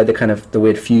interested by the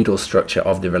weird feudal structure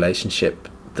of the relationship.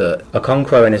 That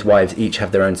Okonkwo and his wives each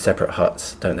have their own separate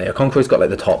huts, don't they? Okonkwo's got,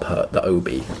 like, the top hut, the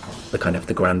Obi, the kind of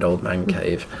the grand old man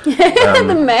cave.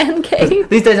 The man cave.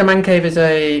 These days, a man cave is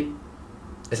a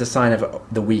sign of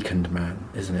the weakened man,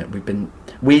 isn't it?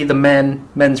 We the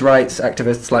men's rights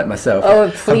activists like myself.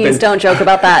 Oh, please don't joke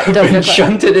about that. Don't been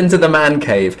shunted into the man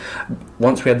cave.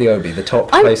 Once we had the Obi, the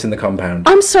top place in the compound.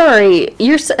 I'm sorry,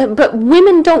 but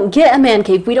women don't get a man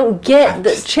cave. We don't get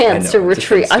the chance to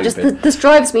retreat. This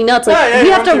drives me nuts. Like, we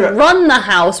have to run the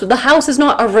house. The house is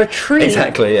not a retreat.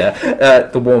 Exactly, yeah.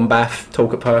 The warm bath,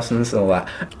 talk at Parsons, and all that.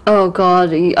 Oh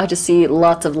God, I just see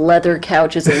lots of leather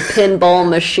couches and pinball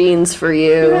machines for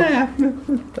you. Yeah,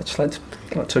 I just like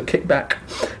to kick back.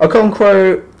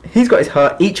 Okonkwo, he's got his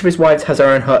hut. Each of his wives has her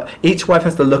own hut. Each wife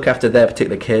has to look after their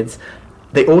particular kids.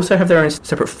 They also have their own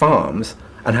separate farms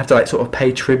and have to, like, sort of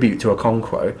pay tribute to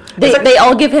Okonkwo. They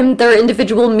all give him their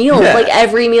individual meals. Yeah. Like,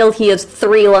 every meal he has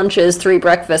 3 lunches, 3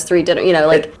 breakfasts, 3 dinner, you know,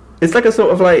 like... It's like a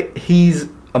sort of, like, he's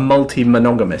a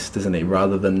multi-monogamist, isn't he,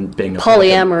 rather than being a...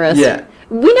 polyamorous. Yeah.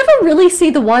 We never really see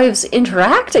the wives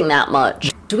interacting that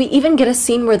much. Do we even get a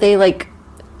scene where they, like,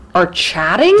 are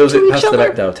chatting to each other? Does it pass the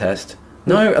Bechdel test?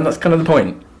 No, and that's kind of the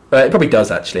point. It probably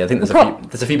does, actually. I think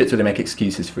there's a few bits where they make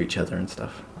excuses for each other and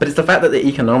stuff. But it's the fact that the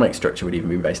economic structure would even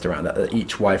be based around that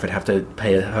each wife would have to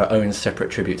pay her own separate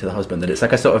tribute to the husband, that it's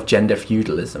like a sort of gender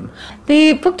feudalism.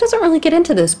 The book doesn't really get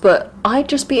into this, but I'd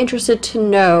just be interested to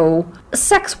know,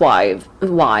 sex wives.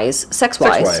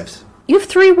 You have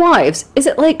 3 wives. Is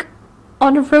it, like,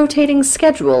 on a rotating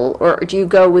schedule, or do you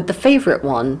go with the favorite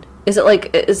one? Is it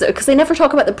because they never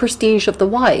talk about the prestige of the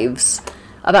wives,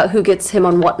 about who gets him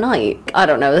on what night? I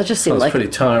don't know. That just seems like pretty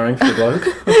tiring for the bloke.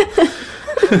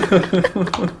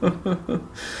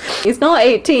 He's not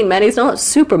 18, man. He's not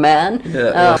Superman.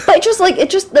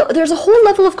 But there's a whole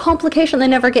level of complication they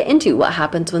never get into. What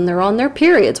happens when they're on their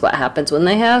periods? What happens when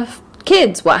they have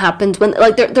kids? What happens when,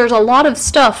 like, there's a lot of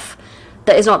stuff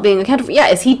that is not being accounted for. Yeah,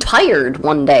 is he tired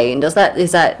one day? And is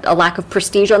that a lack of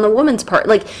prestige on the woman's part?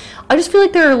 Like, I just feel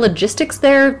like there are logistics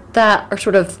there that are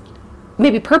sort of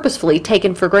maybe purposefully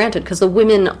taken for granted because the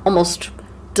women almost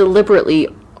deliberately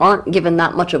aren't given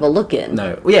that much of a look in.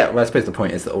 No. Well, yeah, well, I suppose the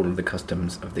point is that all of the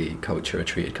customs of the culture are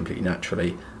treated completely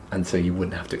naturally, and so you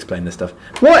wouldn't have to explain this stuff.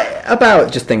 What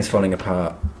about just things falling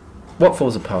apart? What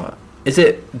falls apart? Is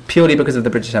it purely because of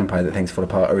the British Empire that things fall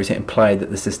apart, or is it implied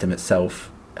that the system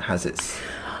itself has its...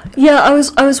 Yeah, I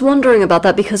was wondering about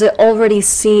that because it already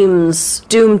seems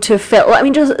doomed to fail. Well, I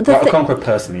mean, just the Conqueror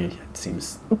personally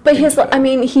seems. But he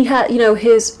had,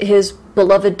 his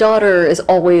beloved daughter is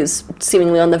always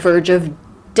seemingly on the verge of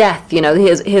death.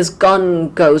 His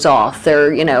gun goes off.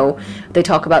 They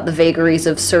talk about the vagaries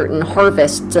of certain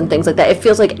harvests and things like that. It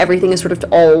feels like everything is sort of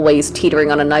always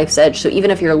teetering on a knife's edge. So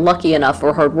even if you're lucky enough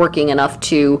or hardworking enough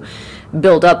to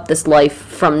build up this life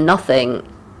from nothing,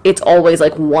 it's always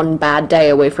like one bad day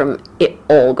away from it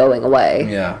all going away.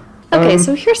 Yeah. Okay,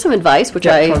 so here's some advice, which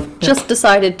I just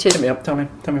decided to... Hit me up, tell me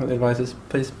what the advice is,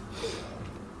 please.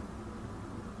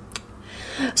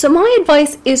 So my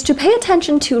advice is to pay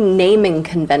attention to naming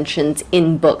conventions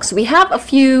in books. We have a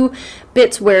few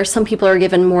bits where some people are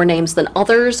given more names than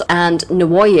others, and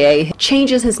Nwoye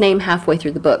changes his name halfway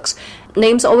through the books.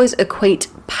 Names always equate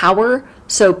power,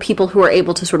 so people who are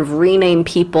able to sort of rename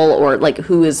people, or like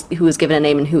who is given a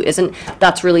name and who isn't,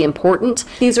 that's really important.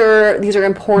 These are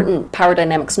important power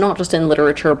dynamics, not just in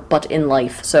literature, but in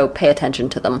life, so pay attention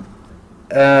to them.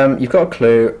 You've got a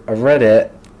clue. I've read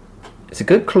it. It's a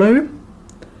good clue.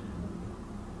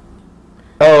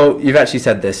 Oh, you've actually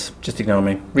said this. Just ignore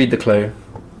me. Read the clue.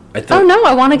 Oh no,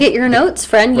 I want to get your notes,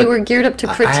 friend. You were geared up to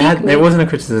critique me. It wasn't a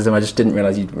criticism, I just didn't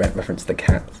realise you'd referenced the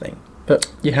cat thing. But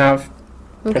you have.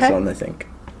 Okay. Press on, I think.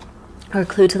 Our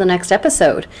clue to the next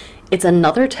episode. It's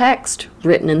another text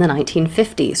written in the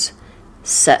 1950s.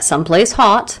 Set someplace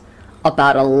hot,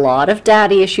 about a lot of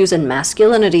daddy issues and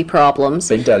masculinity problems.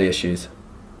 Big daddy issues.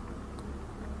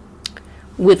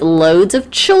 With loads of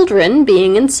children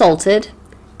being insulted.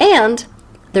 And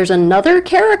there's another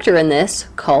character in this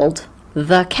called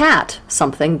the Cat.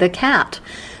 Something the Cat.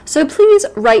 So please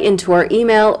write into our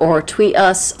email or tweet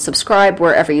us, subscribe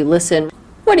wherever you listen.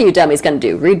 What are you dummies going to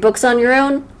do? Read books on your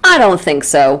own? I don't think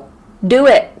so. Do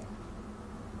it.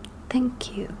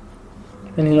 Thank you.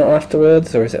 Any not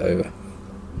afterwards, or is it over?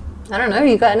 I don't know.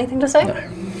 You got anything to say? No.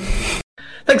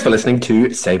 Thanks for listening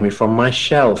to Save Me From My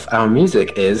Shelf. Our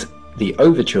music is The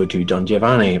Overture to Don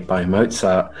Giovanni by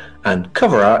Mozart, and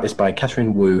cover art is by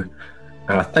Catherine Wu.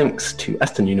 Our thanks to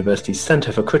Aston University's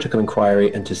Centre for Critical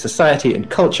Inquiry into Society and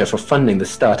Culture for funding the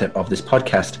startup of this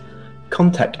podcast.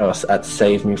 Contact us at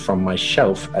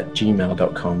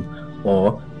savemefrommyshelf@gmail.com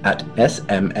or at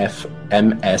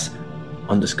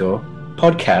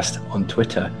smfms_podcast on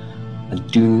Twitter. And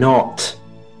do not,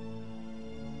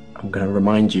 I'm going to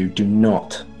remind you, do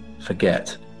not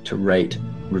forget to rate,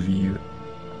 review,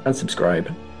 and subscribe.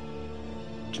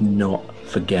 Do not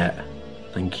forget.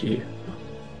 Thank you.